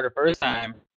tower the first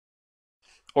time.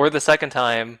 Or the second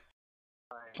time.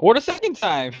 Or the second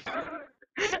time.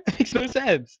 It makes no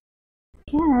sense.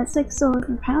 Yeah, it's like so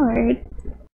overpowered.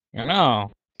 I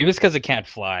know. Maybe it's because it can't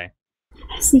fly.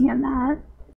 I was thinking of that.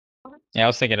 Yeah, I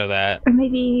was thinking of that. Or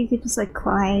maybe you could just like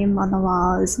climb on the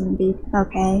walls and be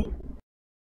okay.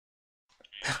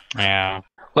 Yeah.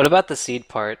 What about the seed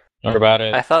part? What about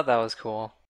it? I thought that was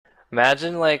cool.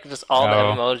 Imagine like just all the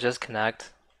Oh. MMOs just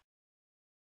connect.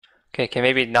 Okay,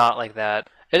 maybe not like that.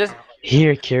 It is.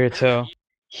 Here, Kirito.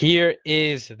 Here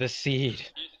is the seed.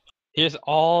 here's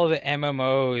all the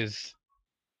MMOs.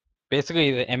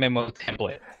 Basically, the MMO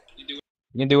template. You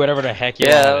can do whatever the heck you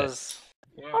Yeah, that want with was.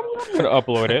 it. I'm gonna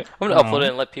upload it. I'm gonna upload it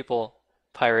and let people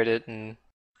pirate it and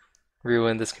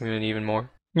ruin this community even more.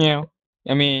 Yeah.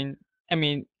 I mean,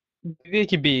 they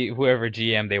could be whoever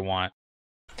GM they want.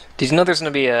 Did you know there's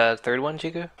gonna be a third one,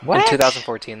 Jiku? What? In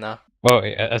 2014, though. Oh,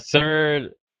 a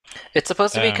third. It's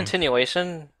supposed to be a Um,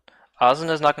 continuation.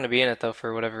 Azuna's not gonna be in it though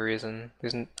for whatever reason.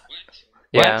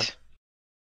 Yeah. What?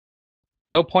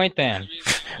 No point then.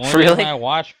 Only Really? reason I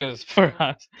watch was for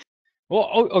us. Well,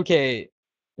 okay.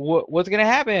 What's gonna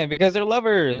happen? Because they're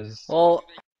lovers. Well,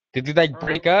 Did they like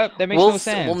break up? That makes we'll no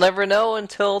sense. we'll never know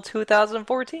until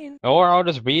 2014. Or I'll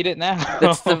just read it now.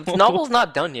 The novel's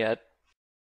not done yet.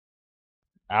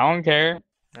 I don't care.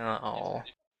 Oh.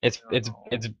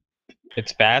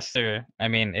 It's faster. I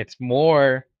mean, it's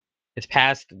more. It's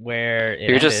past where it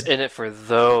You're just ended. in it for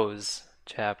those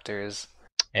chapters.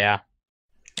 Yeah.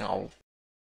 Oh.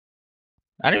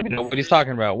 I don't even know what he's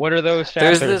talking about. What are those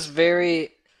chapters? There's this very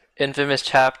infamous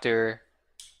chapter,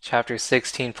 chapter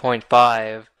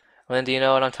 16.5. Lynn, do you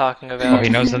know what I'm talking Oh, about? he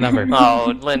knows the number.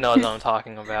 Oh, Lynn knows what I'm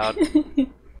talking about.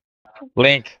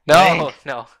 Link. No, Link.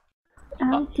 no.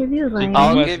 I'll give you a link. I'll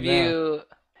I'll must give know. you.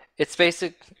 It's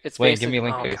basic. It's Wait, basic. give me a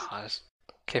link, oh please. gosh.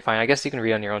 Okay, fine. I guess you can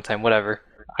read on your own time. Whatever.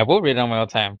 I will read it on my own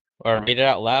time, or read it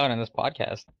out loud in this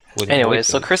podcast. With Anyways,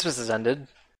 so voices. Christmas has ended.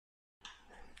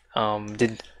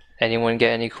 Did anyone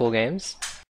get any cool games?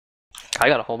 I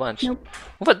got a whole bunch. Nope.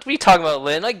 What are you talking about,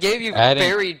 Lynn? I gave you I didn't-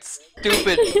 very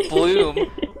stupid Bloom,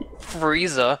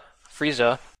 Frieza.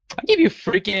 I give you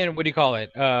freaking what do you call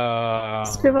it?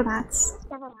 Scribblenauts.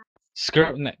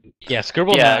 Scribblenauts.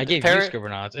 Yeah, I gave you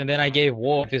Scribblenauts, and then I gave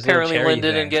Wolf his Apparently, little cherry Lynn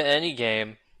didn't thing. get any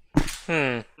game.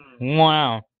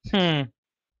 Wow. I'm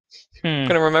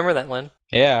gonna remember that, Lynn.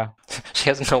 Yeah. She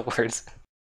has no words.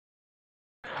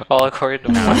 All according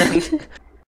to Lynn.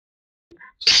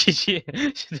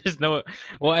 There's no.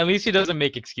 Well, at least she doesn't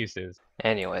make excuses.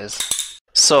 Anyways,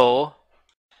 so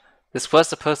this was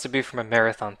supposed to be from a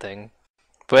marathon thing,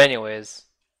 but anyways,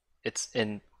 it's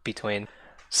in between.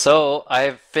 So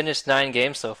I've finished 9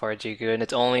 games so far, Jiku, and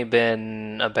it's only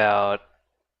been about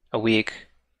a week.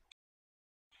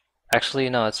 Actually,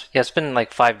 no, it's been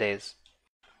like 5 days.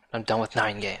 I'm done with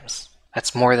 9 games.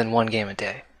 That's more than 1 game a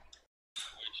day.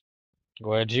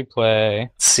 What'd you play?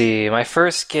 Let's see, my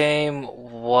first game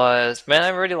was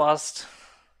I already lost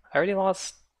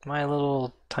my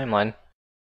little timeline.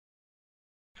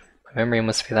 My memory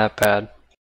must be that bad.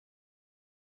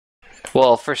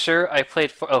 Well, for sure, I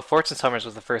played Fortune Summers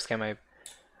was the first game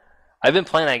I've been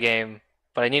playing that game,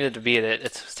 but I needed to beat it.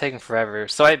 It's taking forever,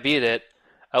 so I beat it.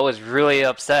 I was really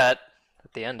upset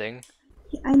at the ending.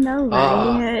 I know,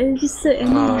 right? It's just the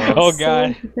ending was Oh, so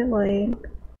God. fulfilling.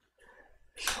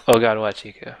 Oh god, what,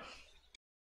 Chico?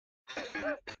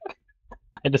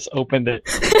 I just opened it.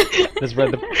 I just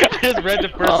read the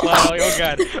first line. I'm like, oh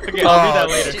god. Okay, I'll read that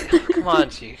later. Come on,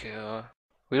 Chico.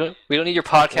 We don't need your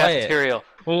podcast Wait. material.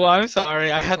 Well, I'm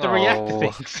sorry. I have to react to Oh.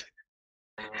 things.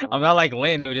 I'm not like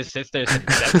Lynn who just sits there and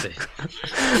accepts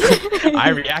it. I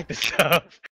react to stuff.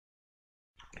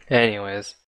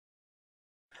 Anyways,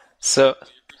 so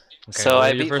what I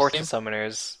was your beat first Fortune game?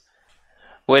 Summoners,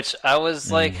 which I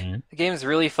was like, Mhm. the game's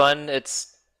really fun.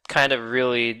 It's kind of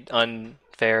really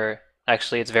unfair.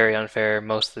 Actually, it's very unfair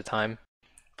most of the time.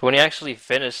 But when you actually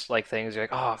finish like things, you're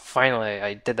like, oh, finally,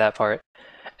 I did that part.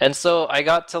 And so I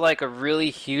got to like a really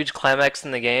huge climax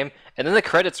in the game, and then the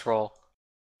credits roll,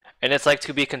 and it's like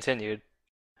to be continued,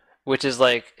 which is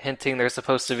like hinting there's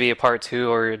supposed to be a part 2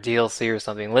 or a DLC or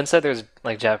something. Lynn said there's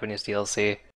like Japanese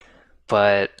DLC,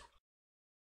 but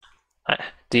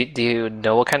do you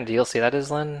know what kind of DLC that is,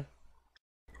 Lynn?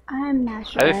 I'm not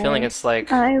sure. I have a feeling it's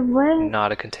like what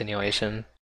not a continuation.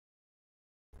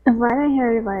 I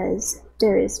heard was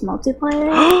there is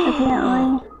multiplayer,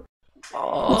 apparently.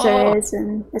 Which there is,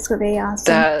 and it's gonna be awesome.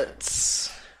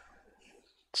 That's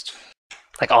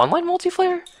like online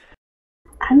multiplayer?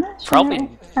 I'm not sure.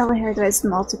 Probably- I only heard there was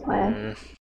multiplayer. Mm,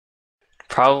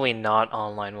 probably not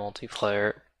online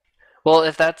multiplayer. Well,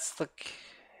 if that's the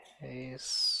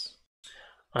case,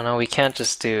 oh no, we can't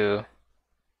just do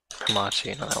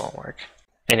Hamachi. No, that won't work.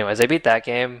 Anyways, I beat that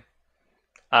game.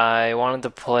 I wanted to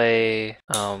play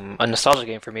a nostalgia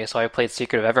game for me, so I played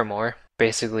Secret of Evermore.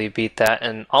 Basically beat that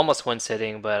in almost one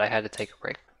sitting, but I had to take a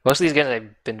break. Most of these games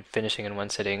I've been finishing in one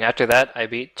sitting. After that, I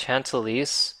beat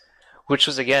Chantilly's, which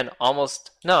was again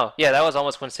that was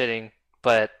almost one sitting,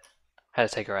 but I had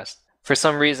to take a rest. For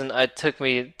some reason, it took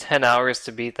me 10 hours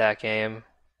to beat that game.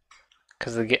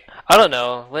 Cause the I don't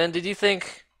know, Lynn. Did you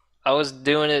think I was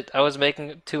making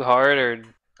it too hard, or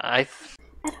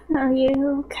I don't know,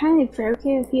 you kind of broke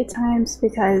it a few times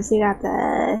because you got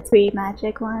the 3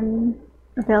 magic one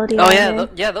ability. Oh yeah, there.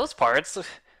 yeah, those parts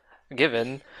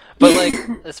given, but like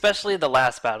especially the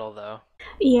last battle though.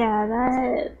 Yeah,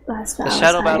 that last The battle.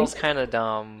 shadow was battle's hard. kind of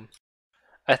dumb.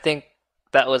 I think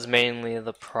that was mainly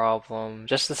the problem,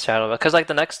 just the shadow battle. Because like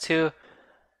the next two,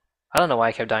 I don't know why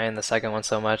I kept dying in the second one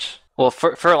so much. Well,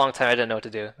 for a long time I didn't know what to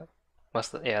do.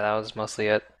 Yeah, that was mostly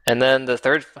it. And then the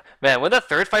third, man, when the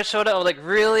third fight showed up, I was like,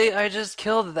 really? I just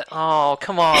killed that? Oh,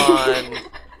 come on!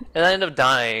 And I ended up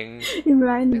dying. It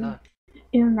reminded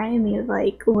me of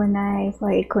like when I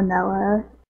played Quinella.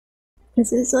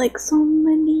 Because there's like so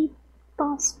many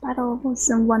boss battles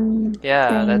in one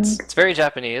Yeah, thing. it's very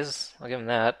Japanese. I'll give him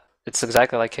that. It's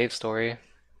exactly like Cave Story.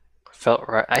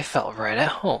 I felt right at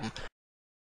home.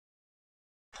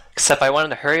 Except I wanted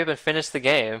to hurry up and finish the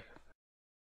game.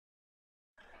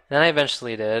 Then I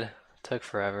eventually did. It took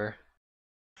forever.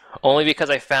 Only because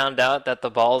I found out that the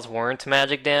balls weren't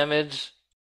magic damage.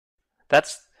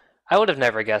 I would have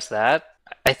never guessed that.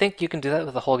 I think you can do that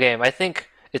with the whole game. I think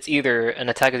it's either an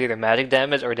attack is either magic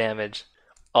damage or damage.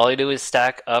 All you do is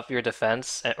stack up your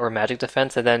defense or magic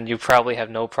defense, and then you probably have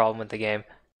no problem with the game.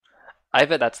 I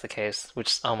bet that's the case,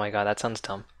 which, oh my god, that sounds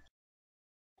dumb.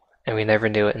 And we never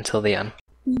knew it until the end.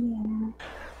 Yeah.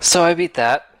 So I beat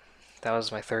that. That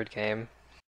was my third game.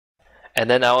 And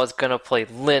then I was gonna play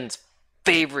Lynn's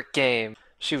favorite game.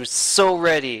 She was so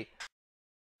ready.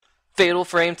 Fatal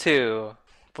Frame 2.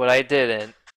 But I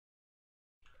didn't.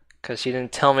 Because she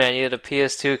didn't tell me I needed a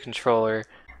PS2 controller.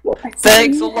 Well,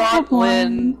 Thanks a you lot, have one.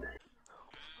 Lynn!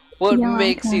 What You're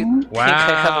makes you welcome. think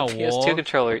I have a Wow, PS2 Wolf.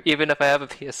 controller, even if I have a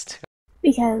PS2?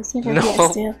 Because you have a No.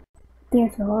 PS2.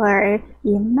 Therefore,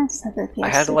 you must have a PS2 I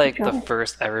had like controller. the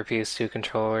first ever PS2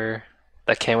 controller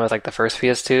that came with like the first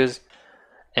PS2s,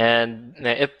 and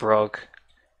it broke.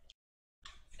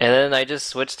 And then I just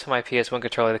switched to my PS1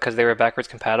 controller because they were backwards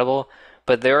compatible,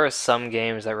 but there are some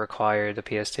games that require the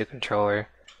PS2 controller,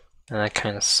 and that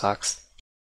kind of sucks.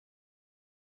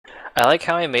 I like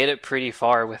how I made it pretty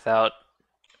far without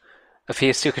a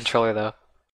PS2 controller though.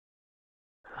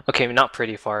 Okay, not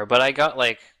pretty far, but I got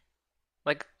like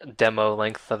demo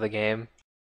length of the game.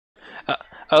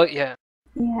 Oh yeah.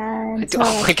 Yeah, until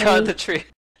Oh my god, the tree.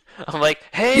 I'm like,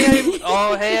 hey,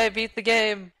 I beat the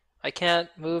game. I can't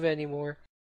move anymore.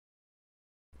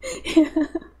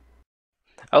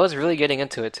 I was really getting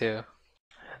into it too.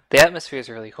 The atmosphere is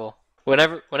really cool.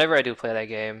 Whenever I do play that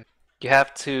game, you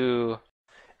have to,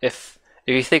 if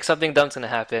you think something dumb's gonna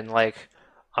happen, like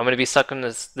I'm gonna be stuck in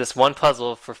this one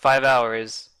puzzle for 5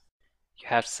 hours, you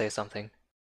have to say something.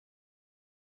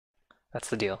 That's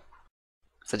the deal.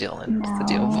 That's the deal, Lynn. That's the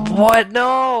deal. No. What?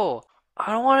 No!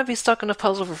 I don't want to be stuck in a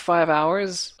puzzle for 5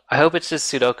 hours. I hope it's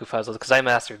just Sudoku puzzles, because I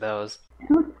mastered those.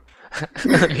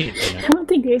 I don't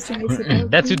think there's any Sudoku.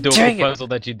 That Dang Sudoku it. puzzle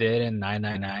that you did in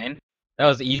 999, that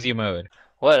was easy mode.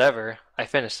 Whatever. I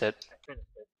finished it.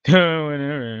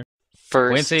 Whenever.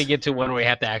 First. Wait until you get to one where you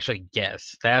have to actually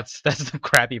guess. That's the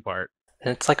crappy part.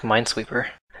 And it's like Minesweeper.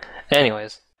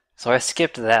 Anyways, so I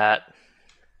skipped that.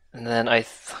 And then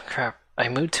crap, I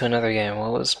moved to another game.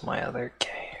 What was my other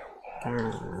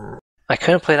game? I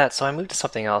couldn't play that, so I moved to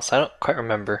something else. I don't quite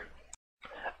remember.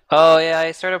 Oh yeah,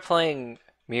 I started playing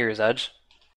Mirror's Edge.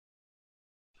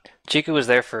 Chiku was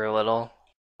there for a little.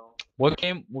 What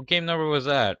game number was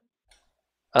that?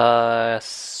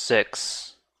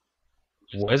 6.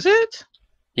 Was it?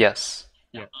 Yes.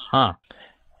 Huh.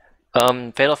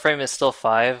 Fatal Frame is still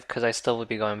 5, because I still would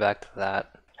be going back to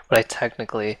that. But I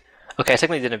technically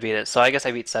didn't beat it, so I guess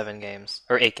I beat 7 games.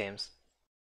 Or 8 games.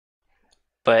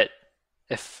 But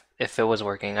if it was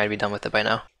working, I'd be done with it by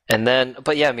now. And then,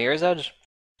 but yeah, Mirror's Edge.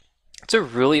 It's a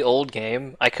really old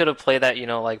game. I could have played that,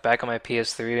 like back on my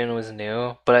PS3 when it was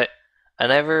new, but I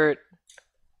never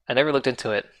looked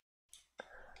into it.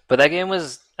 But that game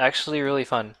was actually really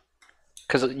fun.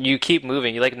 Because you keep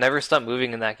moving, you like never stop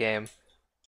moving in that game.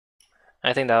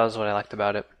 I think that was what I liked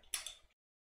about it.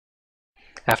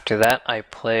 After that, I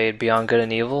played Beyond Good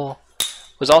and Evil.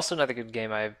 It was also another good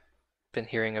game I've been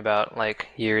hearing about like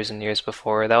years and years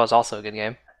before. That was also a good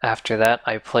game. After that,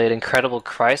 I played Incredible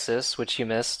Crisis, which you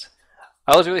missed.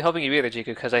 I was really hoping you'd be there, Jiku,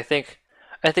 because I think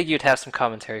you'd have some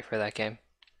commentary for that game.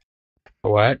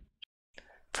 What?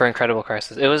 For Incredible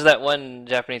Crisis. It was that one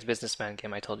Japanese businessman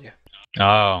game I told you.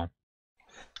 Oh.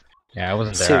 Yeah, I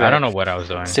wasn't It's too there. I bad. don't know what I was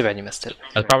doing. It's too bad you missed it.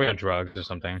 I was probably on drugs or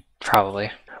something.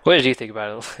 Probably. What did you think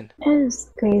about it, Lynn? It was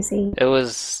crazy. It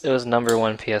was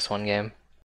 #1 PS1 game.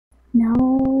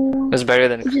 No. It was better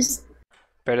than Just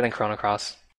Chrono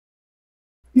Cross.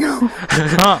 no.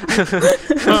 Nothing's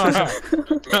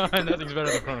better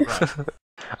than Chrono Cross.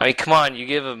 I mean, come on, you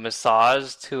give a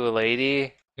massage to a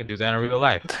lady? You can do that in real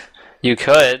life. You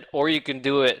could, or you can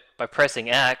do it by pressing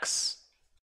X.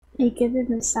 You give a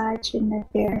massage in the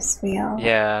Ferris wheel.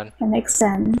 Yeah. That makes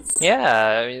sense.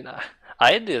 Yeah, I mean,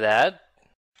 I'd do that.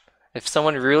 If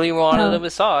someone really wanted No. a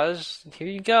massage, here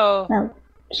you go. No,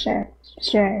 sure.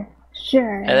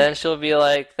 And then she'll be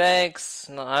like, thanks,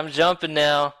 no, I'm jumping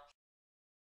now.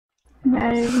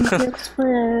 Now you need to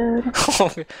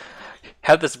explode.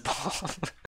 Had this bomb.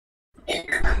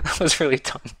 That was really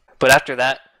dumb. But after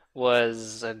that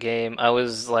was a game I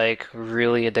was like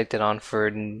really addicted on for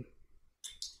an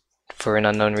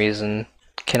unknown reason.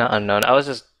 Not unknown. I was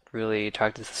just really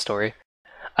attracted to the story.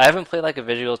 I haven't played like a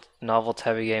visual novel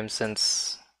type of game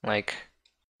since like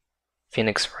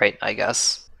Phoenix Wright, I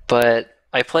guess. But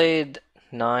I played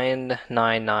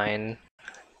 999.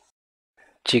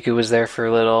 Jiku was there for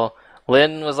a little.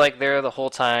 Lynn was like there the whole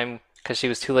time because she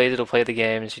was too lazy to play the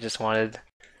game and she just wanted to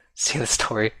see the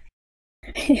story.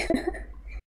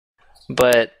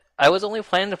 But I was only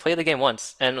planning to play the game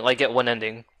once and like get one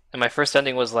ending. And my first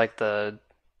ending was like the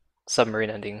submarine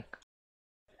ending.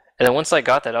 And then once I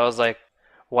got that, I was like,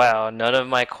 wow, none of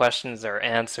my questions are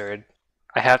answered.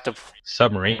 I have to...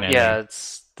 Submarine ending. Yeah,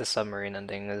 it's the submarine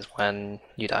ending is when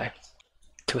you die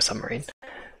to a submarine.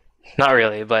 Not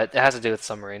really, but it has to do with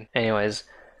submarine. Anyways.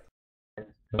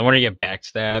 The one where you get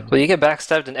backstabbed. Well, you get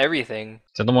backstabbed and everything.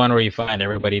 Is that the one where you find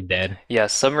everybody dead? Yeah,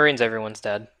 submarines, everyone's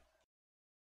dead.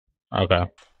 Okay.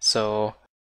 So...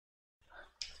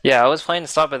 yeah, I was planning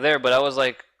to stop it there, but I was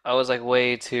like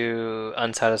way too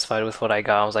unsatisfied with what I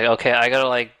got. I was like, okay, I gotta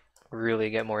like really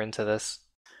get more into this.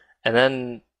 And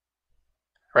then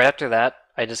right after that,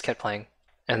 I just kept playing.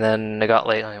 And then it got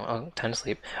late, and I went, oh, time to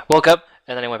sleep. Woke up,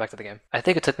 and then I went back to the game. I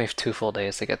think it took me 2 full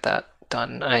days to get that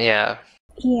done. Yeah.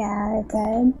 Yeah, it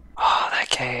did. Oh, that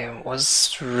game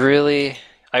was really...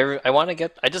 I want to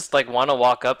get... I just like want to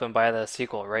walk up and buy the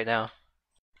sequel right now.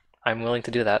 I'm willing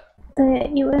to do that.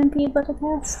 But you wouldn't be able to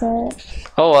cast it.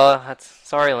 Oh well, that's...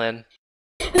 sorry, Lynn.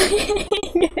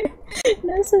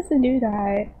 Not supposed to do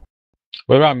that.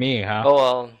 What about me, huh? Oh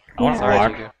well. I want to Sorry,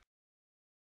 walk. Jiku.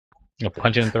 I'll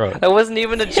punch you in the throat. That wasn't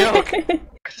even a joke.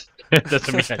 It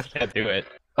doesn't mean I can't do it.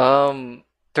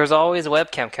 There's always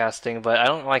webcam casting, but I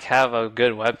don't like have a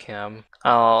good webcam.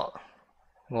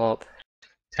 Well,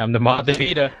 Time to mod the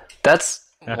Vita. that's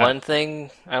one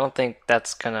thing. I don't think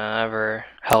that's gonna ever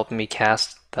help me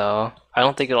cast though. I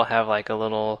don't think it'll have like a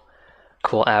little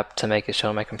cool app to make it show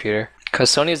on my computer.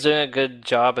 Cause Sony's doing a good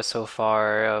job so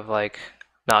far of like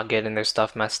not getting their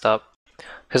stuff messed up.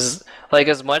 Cause like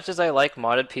as much as I like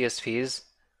modded PSPs,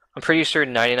 I'm pretty sure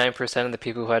 99% of the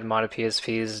people who had modded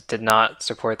PSPs did not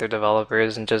support their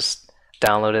developers and just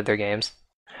downloaded their games.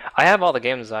 I have all the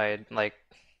games I like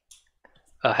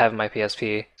have in my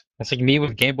PSP. That's like me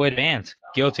with Game Boy Advance.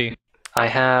 Guilty. I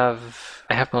have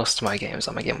most of my games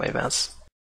on my Game Boy Advance.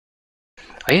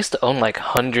 I used to own like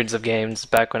hundreds of games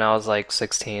back when I was like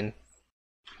 16,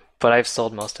 but I've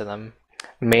sold most of them,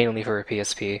 mainly for a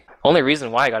PSP. Only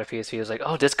reason why I got a PSP is like,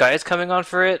 oh, this guy is coming on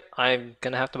for it, I'm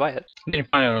gonna have to buy it. I didn't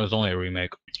find out it was only a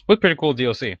remake. With pretty cool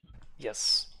DLC.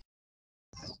 Yes.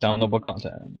 Downloadable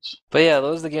content. But yeah,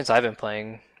 those are the games I've been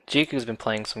playing. Jiku's been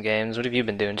playing some games. What have you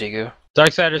been doing, Jiku?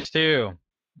 Darksiders 2.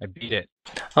 I beat it.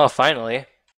 Oh, finally.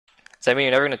 Does that mean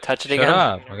you're never gonna touch it Shut again?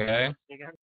 up, okay?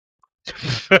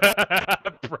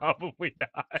 Probably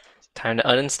not. Time to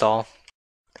uninstall.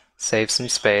 Save some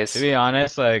space. To be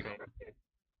honest, like,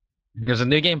 there's a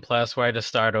new game plus where I just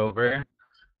start over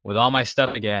with all my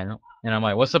stuff again, and I'm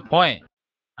like, what's the point?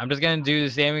 I'm just gonna do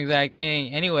the same exact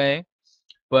thing anyway,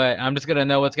 but I'm just gonna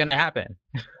know what's gonna happen.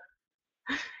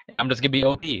 I'm just gonna be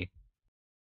OP.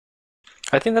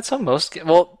 I think that's how most...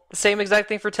 well, same exact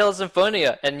thing for Tales of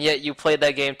Symphonia, and yet you played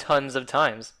that game tons of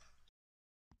times.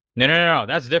 No,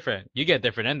 that's different. You get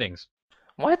different endings.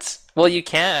 What? Well, you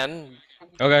can.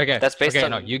 Okay. That's based okay,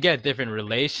 on... no, you get different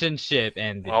relationship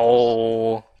endings.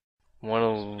 Oh, what a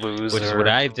loser. Which is what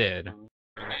I did.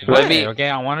 Let me- Okay,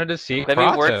 I wanted to see Let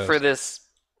me work Kratos. for this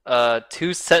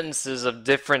 2 sentences of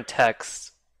different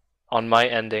text on my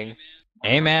ending.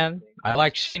 Hey man, I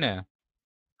like Sheena.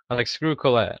 I like Screw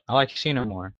Colette. I like Sheena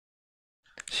more.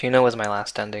 Sheena was my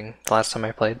last ending, the last time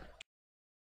I played.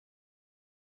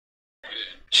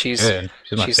 She's Good.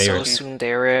 She's my favorite. so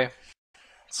tsundere.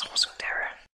 So tsundere.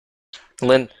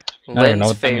 Lynn, I don't know Lynn's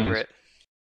what that means. favorite.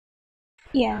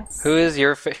 Yes. Who is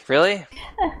your really?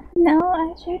 No,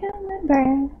 I actually don't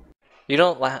remember. You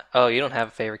don't oh, you don't have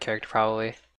a favorite character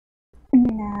probably.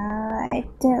 No, I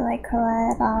didn't like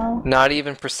Colette at all. Not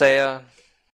even Persea.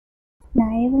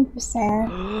 Not even percent.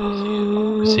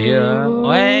 See ya.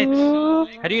 What?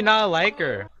 How do you not like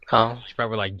her? Oh. She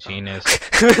probably like Genus.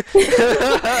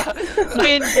 Windblade!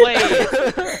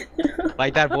 Windblade!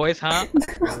 Like that voice, huh?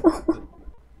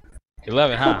 You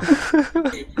love it, huh?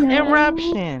 No.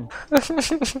 Eruption!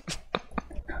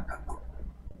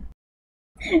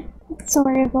 It's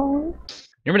horrible.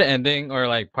 Remember the ending, or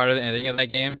like part of the ending of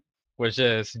that game? Was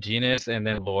just Genus and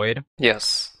then Lloyd.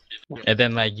 Yes. And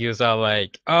then like he was all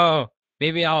like, oh,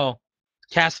 maybe I'll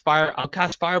cast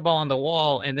fireball on the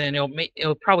wall and then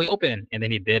it'll probably open. And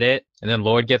then he did it, and then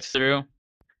Lloyd gets through.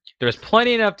 There's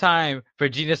plenty enough time for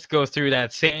Genus to go through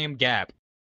that same gap.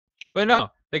 But no,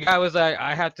 the guy was like,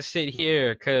 I have to sit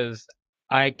here because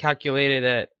I calculated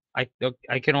that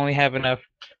I can only have enough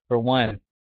for one.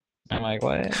 I'm like,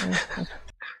 what?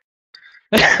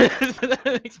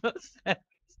 That makes no sense.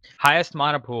 Highest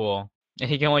mana pool, and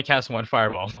he can only cast one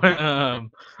fireball.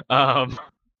 I'm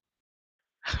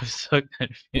so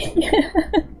confused.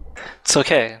 It's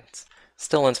okay. It's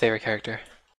still Lynn's favorite character.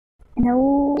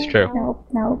 No. It's true.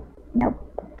 Nope.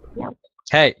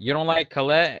 Hey, you don't like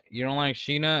Colette? You don't like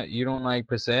Sheena? You don't like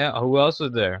Pasea? Who else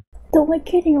was there? Don't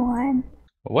like anyone.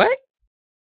 What?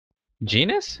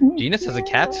 Genus? Genus has a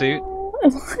cat suit.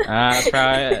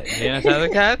 Try Genus has a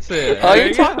cat suit. Oh, There you're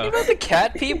you talking go. about the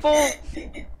cat people?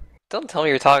 Don't tell me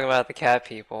you're talking about the cat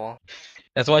people.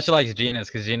 That's why she likes Genus,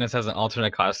 because Genus has an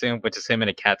alternate costume, which is him in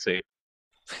a cat suit.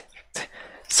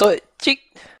 So,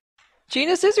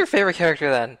 Genus is your favorite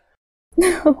character then?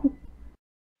 No.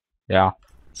 Yeah.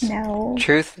 No.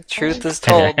 Truth is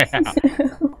told.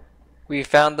 We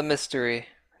found the mystery.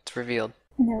 It's revealed.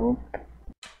 Nope.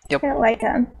 Yep. I don't like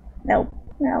him. Nope.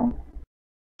 No.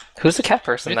 Who's the cat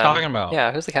person What are you then? talking about?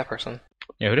 Yeah, who's the cat person?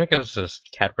 Yeah, who the heck is this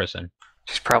cat person?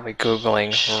 She's probably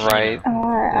Googling right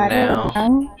I now.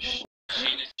 don't know.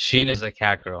 Sheena's a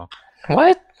cat girl.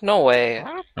 What? No way.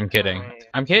 I'm kidding.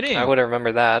 I'm kidding. I would have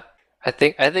remembered that. I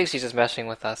think she's just messing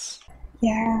with us.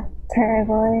 Yeah,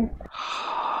 probably.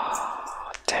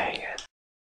 Dang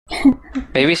it.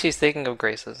 Maybe she's thinking of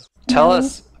Grace's. Tell No.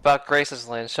 us about Grace's,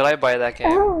 Lynn. Should I buy that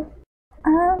game?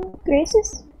 Oh, Grace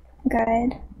is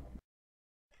good.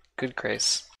 Good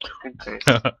Grace.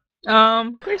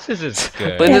 Grace's is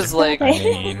good. Lynn Yes, is like, I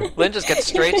mean, Lynn just gets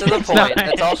straight to the it's point. not-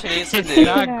 That's all she needs to It's do.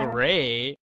 not Yeah.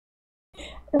 great.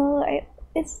 Well, I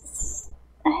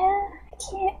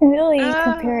can't really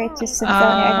compare it to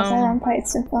Symphonia because I haven't played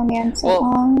Symphonia in so Well,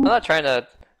 I'm long. not trying to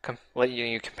let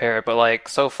you compare it, but like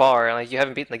so far, like you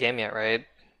haven't beaten the game yet, right?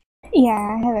 Yeah,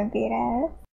 I haven't beat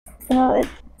it. Well,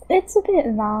 it's a bit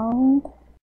long.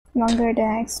 Longer than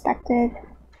I expected.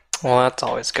 Well, that's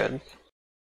always good.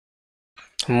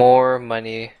 More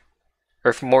money,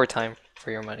 or more time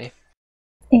for your money.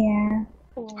 Yeah.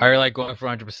 Are you like going for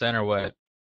 100% or what?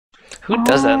 Who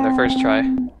does that in their first try?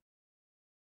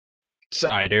 So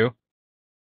I do.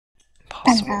 I'm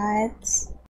Possible. not.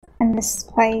 I'm just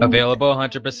playing. Available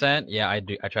 100%? Yeah, I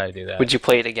do. I try to do that. Would you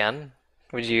play it again?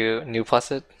 Would you new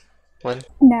plus it, Lynn?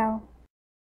 No.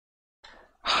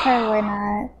 Probably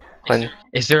not. Lynn,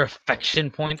 Is there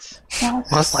affection points?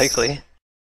 Yes. most likely.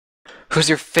 Who's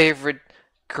your favorite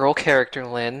girl character,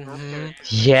 Lynn? Mhm.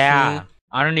 Yeah.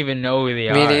 I don't even know who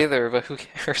they Me are. neither, but who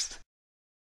cares?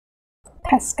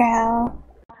 Pascal.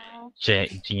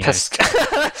 Genus.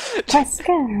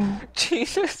 Pascal.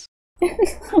 Jesus.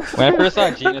 When I first saw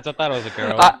Genus, I thought it was a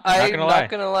girl. I'm not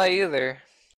gonna lie. either.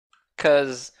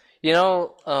 Cause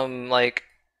like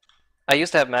I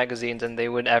used to have magazines and they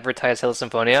would advertise Hell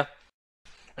Symphonia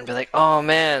and be like, "Oh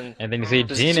man, And then you see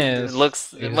this Genus. it is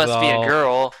must be a all-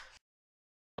 girl."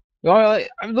 Oh, like,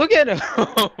 look at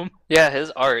him. Yeah, his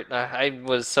art. I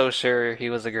was so sure he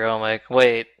was a girl. I'm like,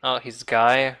 wait, oh, he's a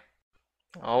guy.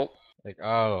 Oh, Like,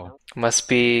 oh, must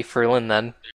be for Lynn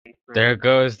then. there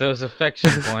goes those affection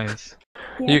points.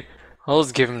 I'll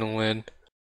just give him the win.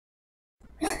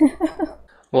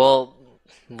 Well,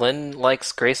 Lynn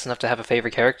likes Grace enough to have a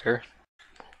favorite character,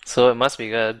 so it must be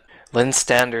good. Lynn's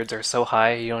standards are so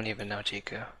high, you don't even know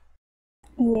Jiku.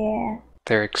 Yeah.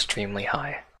 They're extremely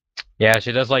high. Yeah,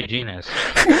 she does like Genus.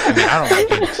 I mean, I don't like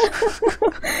Genus.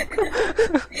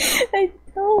 I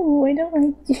don't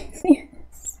like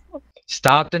Genius.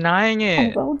 Stop denying I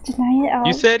it. won't deny it.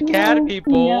 You said cat No,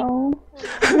 people. No.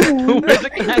 Where's the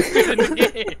cat in the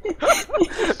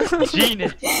game?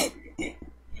 Genus.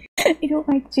 I don't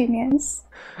like Genius.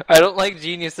 I don't like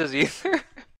geniuses either.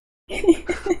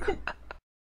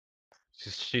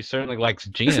 She certainly likes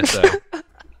Genus, though.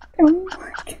 Oh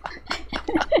my god.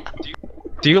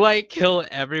 Do you like kill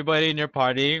everybody in your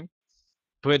party?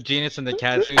 Put Genus in the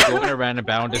cat suit, go in a random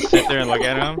battle, and just sit there and look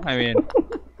at him? I mean,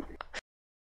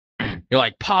 you're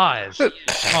like, pause.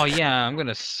 Oh yeah, I'm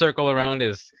gonna circle around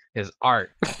his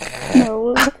art.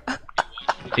 No.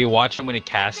 Do you watch him when he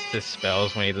casts his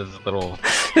spells when he does his little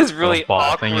It's really ball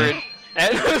awkward. thingy?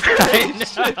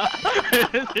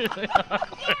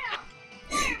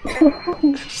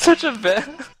 Such a bad.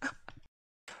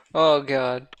 Oh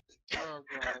god.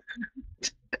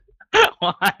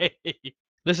 Why?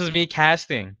 This is me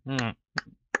casting. You're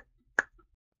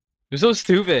so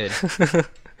stupid.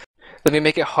 Let me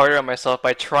make it harder on myself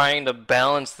by trying to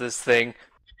balance this thing.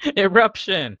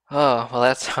 Eruption. Oh, well,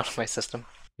 that's out of my system.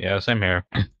 Yeah, same here.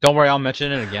 Don't worry, I'll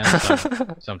mention it again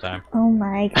sometime. Oh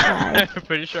my god. I'm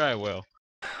pretty sure I will.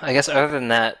 I guess other than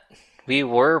that, we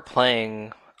were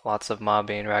playing lots of Mob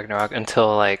Bane Ragnarok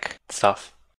until like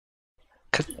stuff.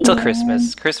 Till Yeah.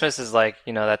 Christmas. Christmas is like,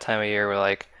 you know, that time of year where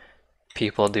like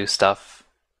people do stuff.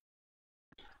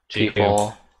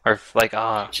 People are like,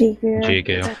 Jiku.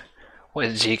 Jiku. what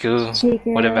is Jiku?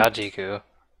 Jiku. What about Jiku?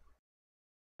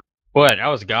 What? I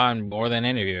was gone more than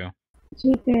any of you,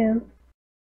 Jiku.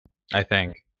 I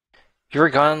think. You were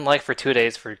gone like for 2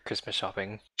 days for Christmas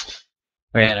shopping.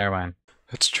 Wait, never mind.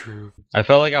 That's true. I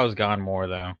felt like I was gone more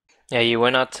though. Yeah, you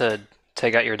went out to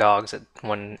take out your dogs at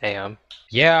 1 a.m.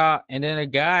 Yeah, and then a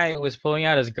guy was pulling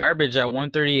out his garbage at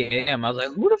 1:30 a.m. I was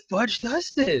like, who the fudge does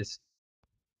this?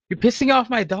 You're pissing off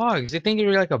my dogs. They think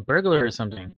you're like a burglar or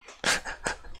something.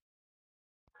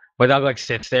 My dog like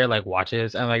sits there, like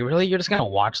watches. I'm like, really? You're just gonna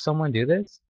watch someone do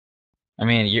this? I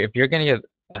mean, if you're gonna get,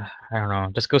 I don't know,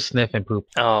 just go sniff and poop.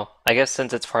 Oh, I guess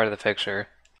since it's part of the picture,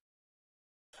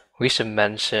 we should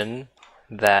mention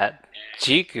that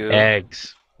Jiku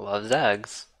Eggs. loves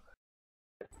eggs.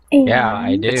 Yeah,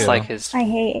 I do. It's like his. I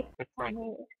hate.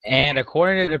 And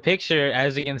according to the picture,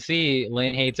 as you can see,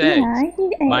 Lynn hates Yeah, eggs. I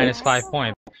hate eggs. Minus 5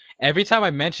 points. Every time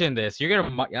I mention this,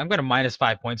 I'm gonna minus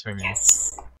 5 points from you.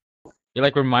 Yes. You're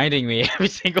like reminding me every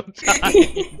single time.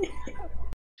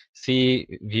 See,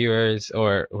 viewers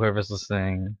or whoever's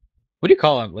listening, what do you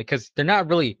call them? Like, cause they're not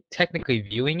really technically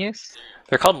viewing us.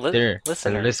 They're called They're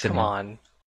listeners. listening. Come on.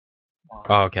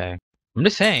 Oh, okay. I'm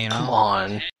just saying, you know. Come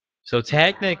on. So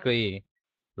technically,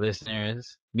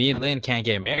 listeners, me and Lynn can't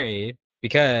get married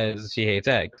because she hates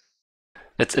eggs.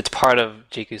 It's part of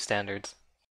Jiku standards.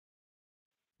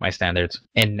 My standards.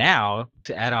 And now,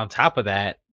 to add on top of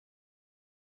that,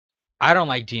 I don't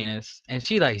like Genus, and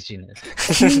she likes Genus.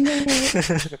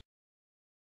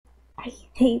 I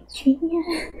hate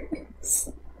genius.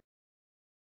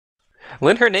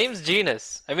 Lynn, her name's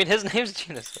Genus. I mean, his name's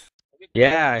Genus.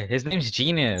 Yeah, his name's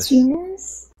Genus.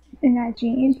 Genius? Not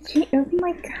genius. Oh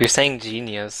my god. You're saying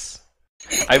genius.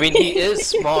 I mean, he is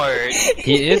smart.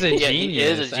 He is a Yeah, genius. he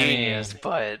is a I mean, genius,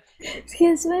 but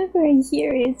Because whenever I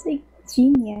hear it, it's like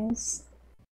genius.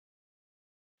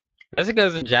 that's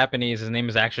because in Japanese, his name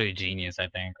is actually Genius, I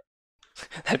think.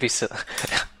 that'd be so.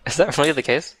 Is that really the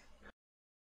case?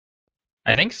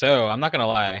 I think so. I'm not gonna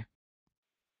lie.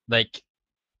 Like,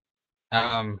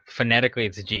 phonetically,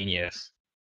 it's Genius.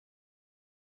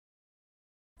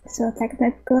 So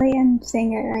technically, I'm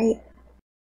saying it right.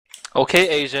 Okay,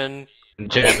 Asian, In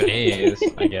Japanese,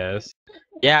 I guess.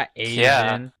 Yeah, Asian.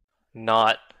 Yeah.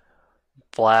 not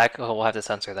black. Oh, we'll have to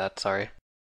censor that. Sorry.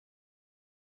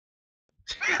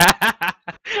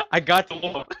 I got the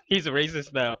wolf. He's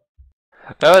racist now.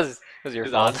 That was your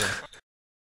It's fault. awesome.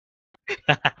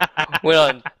 Went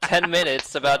on 10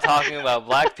 minutes about talking about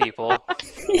black people.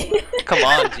 Come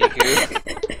on, Jiku.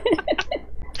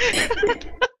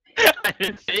 I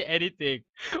didn't say anything.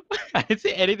 I didn't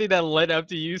say anything that led up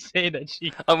to you saying that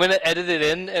she. I'm gonna edit it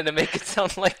in and then make it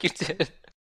sound like you did.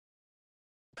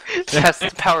 That's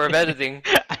the power of editing.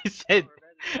 I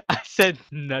said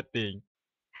nothing.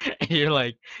 And you're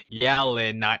like, yeah,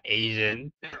 Lynn, not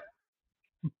Asian.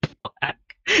 Black.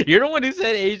 You're the one who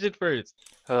said Asian first.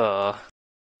 Ugh.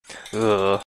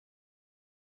 Ugh.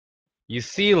 You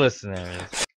see, listeners,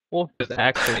 Wolf is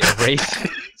actually a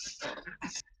racist.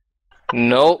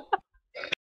 Nope.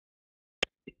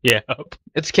 Yeah.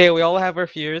 It's okay, we all have our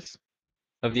fears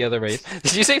of the other race.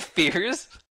 Did you say fears?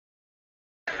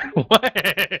 What?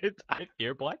 I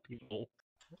fear black people.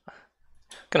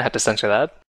 Gonna have to censor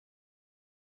that.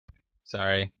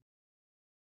 Sorry.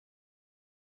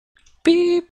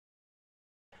 Beep.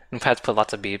 I've had to put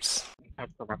lots of beeps.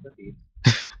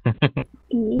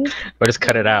 Eve. Or just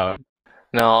cut it out.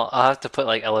 No, I'll have to put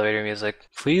like elevator music.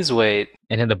 Please wait.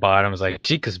 And in the bottom is like,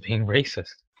 Chica's being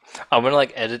racist. I'm gonna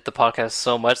like edit the podcast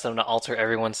so much that I'm gonna alter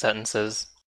everyone's sentences.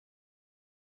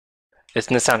 It's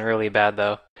gonna sound really bad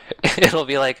though. It'll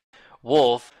be like,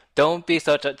 Wolf, don't be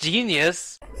such a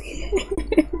genius.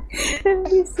 That'd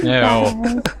be so Ew.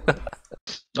 bad.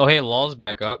 Oh, hey, LOL's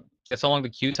back up. Guess how long the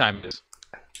queue time is?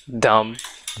 Dumb.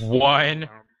 1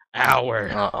 hour.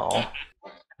 Uh-oh.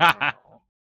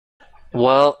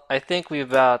 Well, I think we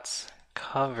about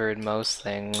covered most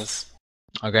things.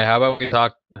 Okay, how about we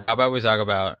talk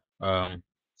about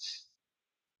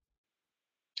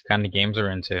kind of games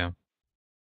we're into?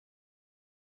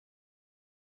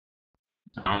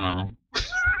 I don't know.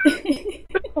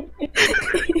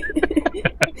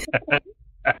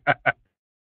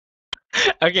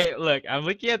 Okay, look, I'm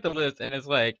looking at the list and it's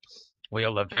like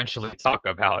we'll eventually talk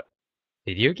about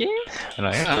video games? And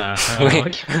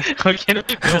what can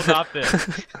we build off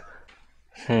this?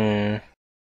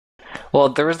 Well,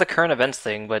 there was the current events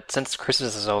thing, but since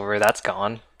Christmas is over, that's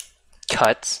gone.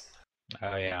 Cuts.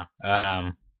 Oh yeah.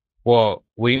 Well,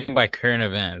 we mean by current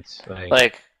events,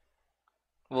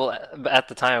 Well, at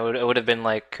the time, it would have been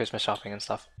like Christmas shopping and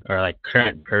stuff. or like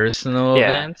current personal Yeah.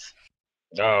 events.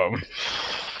 Oh,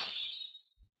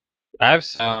 I have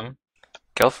some.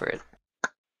 Go for it.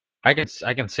 I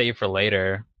can save for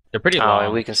later. They're pretty Oh,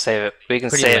 long. we can save it. We can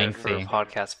Pretty save it for lengthy.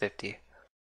 podcast 50.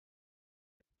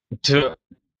 To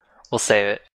We'll save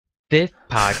it. this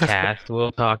podcast,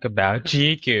 we'll talk about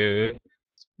Jiku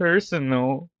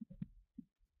personal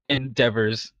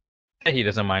endeavors that he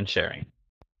doesn't mind sharing.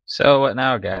 So what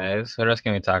now, guys? What else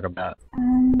can we talk about?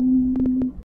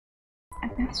 I'm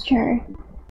not sure.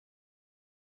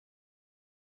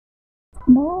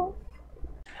 No.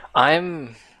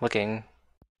 I'm looking.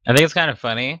 I think it's kind of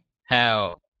funny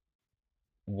how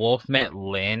Wolf met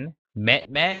Lynn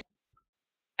met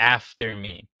after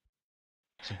me.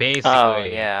 So basically, Oh,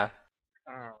 yeah.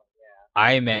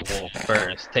 I met Wolf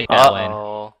first. Take that, Lynn.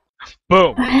 Uh-oh.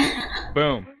 Boom,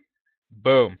 boom,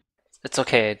 boom. It's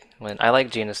okay, Lynn. I like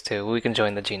Genus too. We can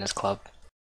join the Genus Club.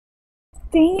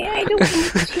 Dang it, I don't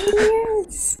want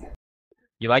genius.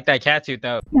 You like that cat suit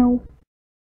though? No.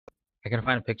 I can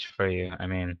find a picture for you. I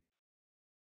mean,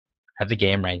 I have the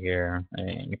game right here. I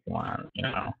mean, if you want, you know,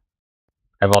 I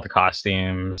have all the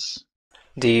costumes.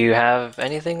 Do you have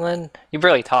anything, Lynn? You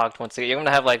barely talked once again. You're gonna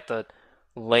have like the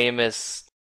lamest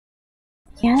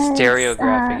Yes.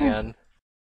 stereograph again.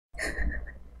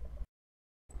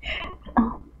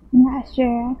 Oh, I'm not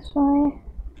sure actually.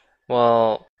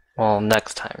 Well,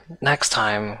 next time. Next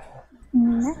time.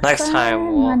 Next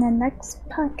time we'll- on the next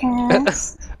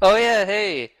podcast. Oh yeah,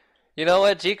 hey. You know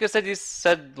what? Jiku said you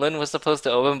said Lynn was supposed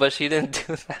to open, but she didn't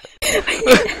do that.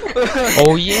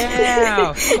 Oh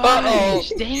yeah! Uh-oh. Fudge,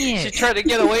 dang She it! tried to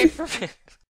get away from it.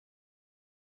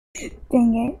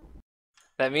 Dang it.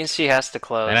 That means she has to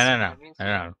close.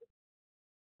 No.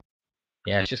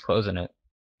 Yeah, it's just closing it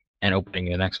and opening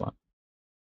the next one.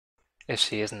 If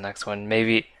she is the next one,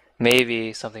 maybe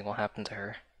something will happen to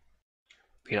her.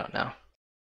 We don't know.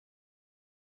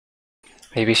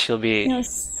 Maybe she'll be in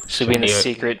a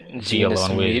secret Genus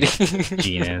alone with meeting.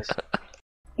 Genus.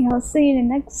 I'll see you in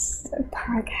the next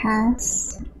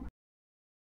podcast.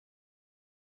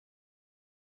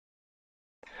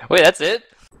 Wait, that's it?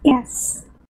 Yes.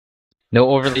 No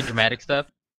overly dramatic stuff.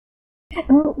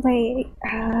 Oh, wait.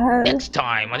 Next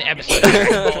time on the episode of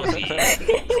Dragon Ball Z.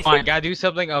 Come on, gotta do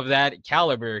something of that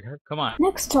caliber. Come on.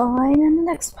 Next time on the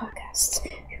next podcast.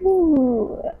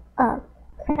 Ooh.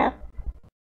 Crap.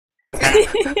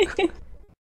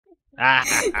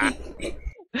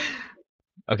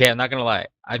 Okay, I'm not gonna lie.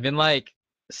 I've been like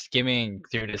skimming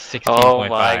through the 16.5. Oh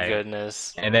my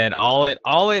goodness. And then all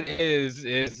it is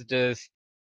just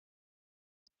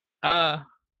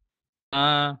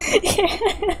that's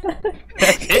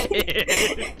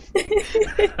it.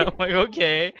 I'm like,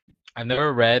 okay. I've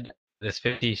never read this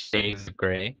 50 Shades of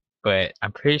Grey, but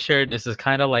I'm pretty sure this is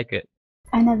kind of like it.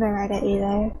 I never read it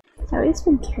either. I've always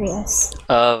been curious.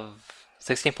 Of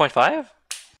 16.5?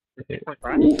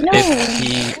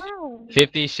 No.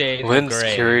 50 Shades Lynn's of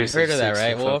Grey. curious. You've heard of that,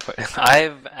 right, Wolf? I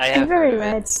have I've heard already of it.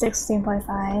 read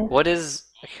 16.5. What is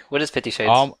 50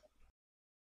 Shades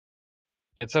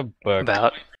It's a book.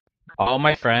 about? All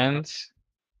my friends,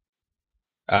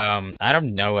 I have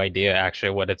no idea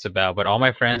actually what it's about, but all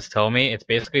my friends tell me it's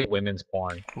basically women's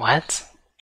porn. What?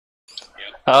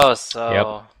 Oh, so.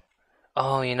 Yep.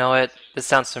 Oh, you know what? This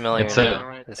sounds familiar. It's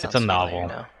now. This a sounds familiar novel.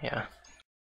 now. Yeah.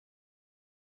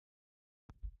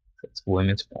 It's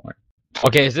women's porn.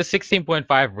 Okay, is this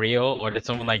 16.5 real, or did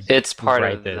someone like It's part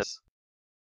write of the- this?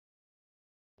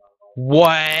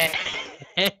 What?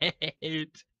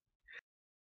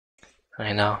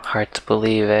 I know. Hard to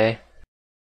believe, eh?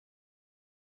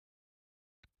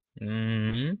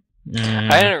 Mm-hmm.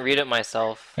 I didn't read it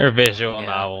myself, They're visual Yeah,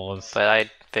 novels. but I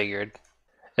figured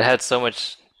it had so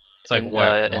much It's like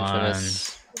what one?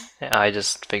 infamous. Yeah, I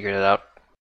just figured it out.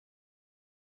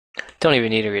 Don't even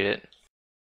need to read it.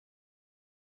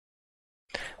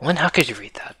 When? How could you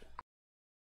read that?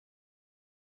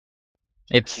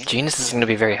 It's Genius is going to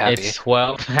be very happy. it's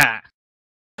 12.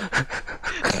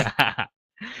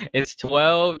 It's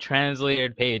 12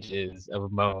 translated pages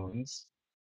of moans.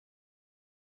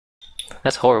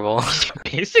 That's horrible.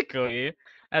 Basically,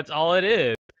 that's all it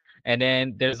is. And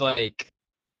then there's like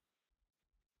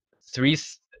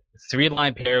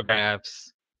three-line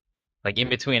paragraphs, like in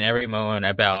between every moan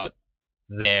about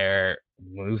their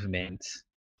movement.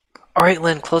 Alright,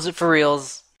 Lynn, close it for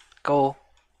reals. Go.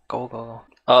 Go, go, go.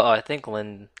 Oh, I think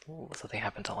Lynn... Something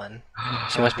happened to Lynn.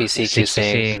 She must be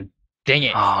CQCing. Dang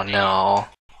it! Oh, no.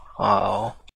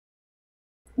 Oh.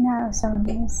 No,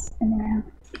 someone's in there.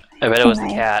 I bet it was the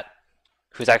Anyway. cat.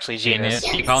 Who's actually Genus.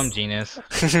 Genus. You call him Genus.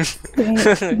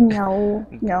 No.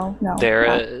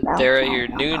 Dara, no, Dara, no, your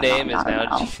no, new no, name no, is now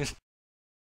no. Genus.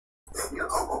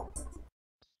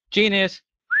 Genus.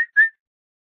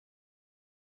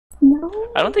 No.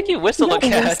 I don't think you whistle at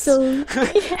cats. Yeah.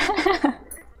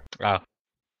 Oh.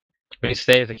 We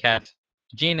say the cat.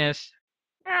 Genus.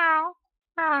 Meow.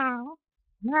 Meow.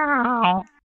 Meow.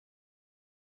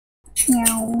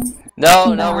 Meow.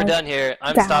 No, we're Bad. done here.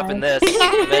 I'm Bad. stopping this.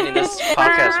 I'm ending this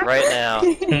podcast right now.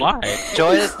 Why?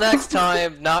 Join us next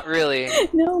time. Not really.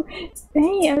 No.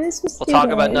 Hey, I was supposed We'll to do talk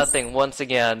about this. nothing once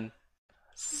again.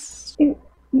 See,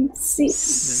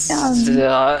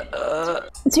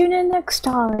 tune in next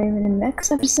time in the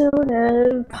next episode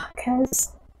of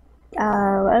podcast.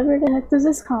 Whatever the heck this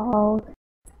is called.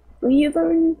 Will you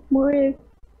learn more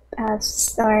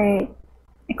past or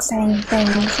exciting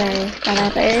things or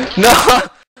whatever? No!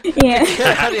 Yeah.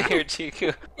 Get out of here,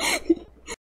 Chiku.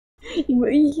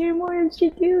 You hear more of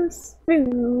Chiku's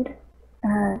food.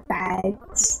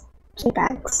 Bags. Say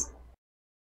bags.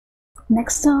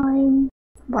 Next time.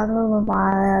 Blah blah blah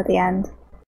blah at the end.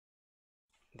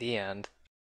 The end.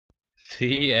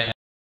 The end.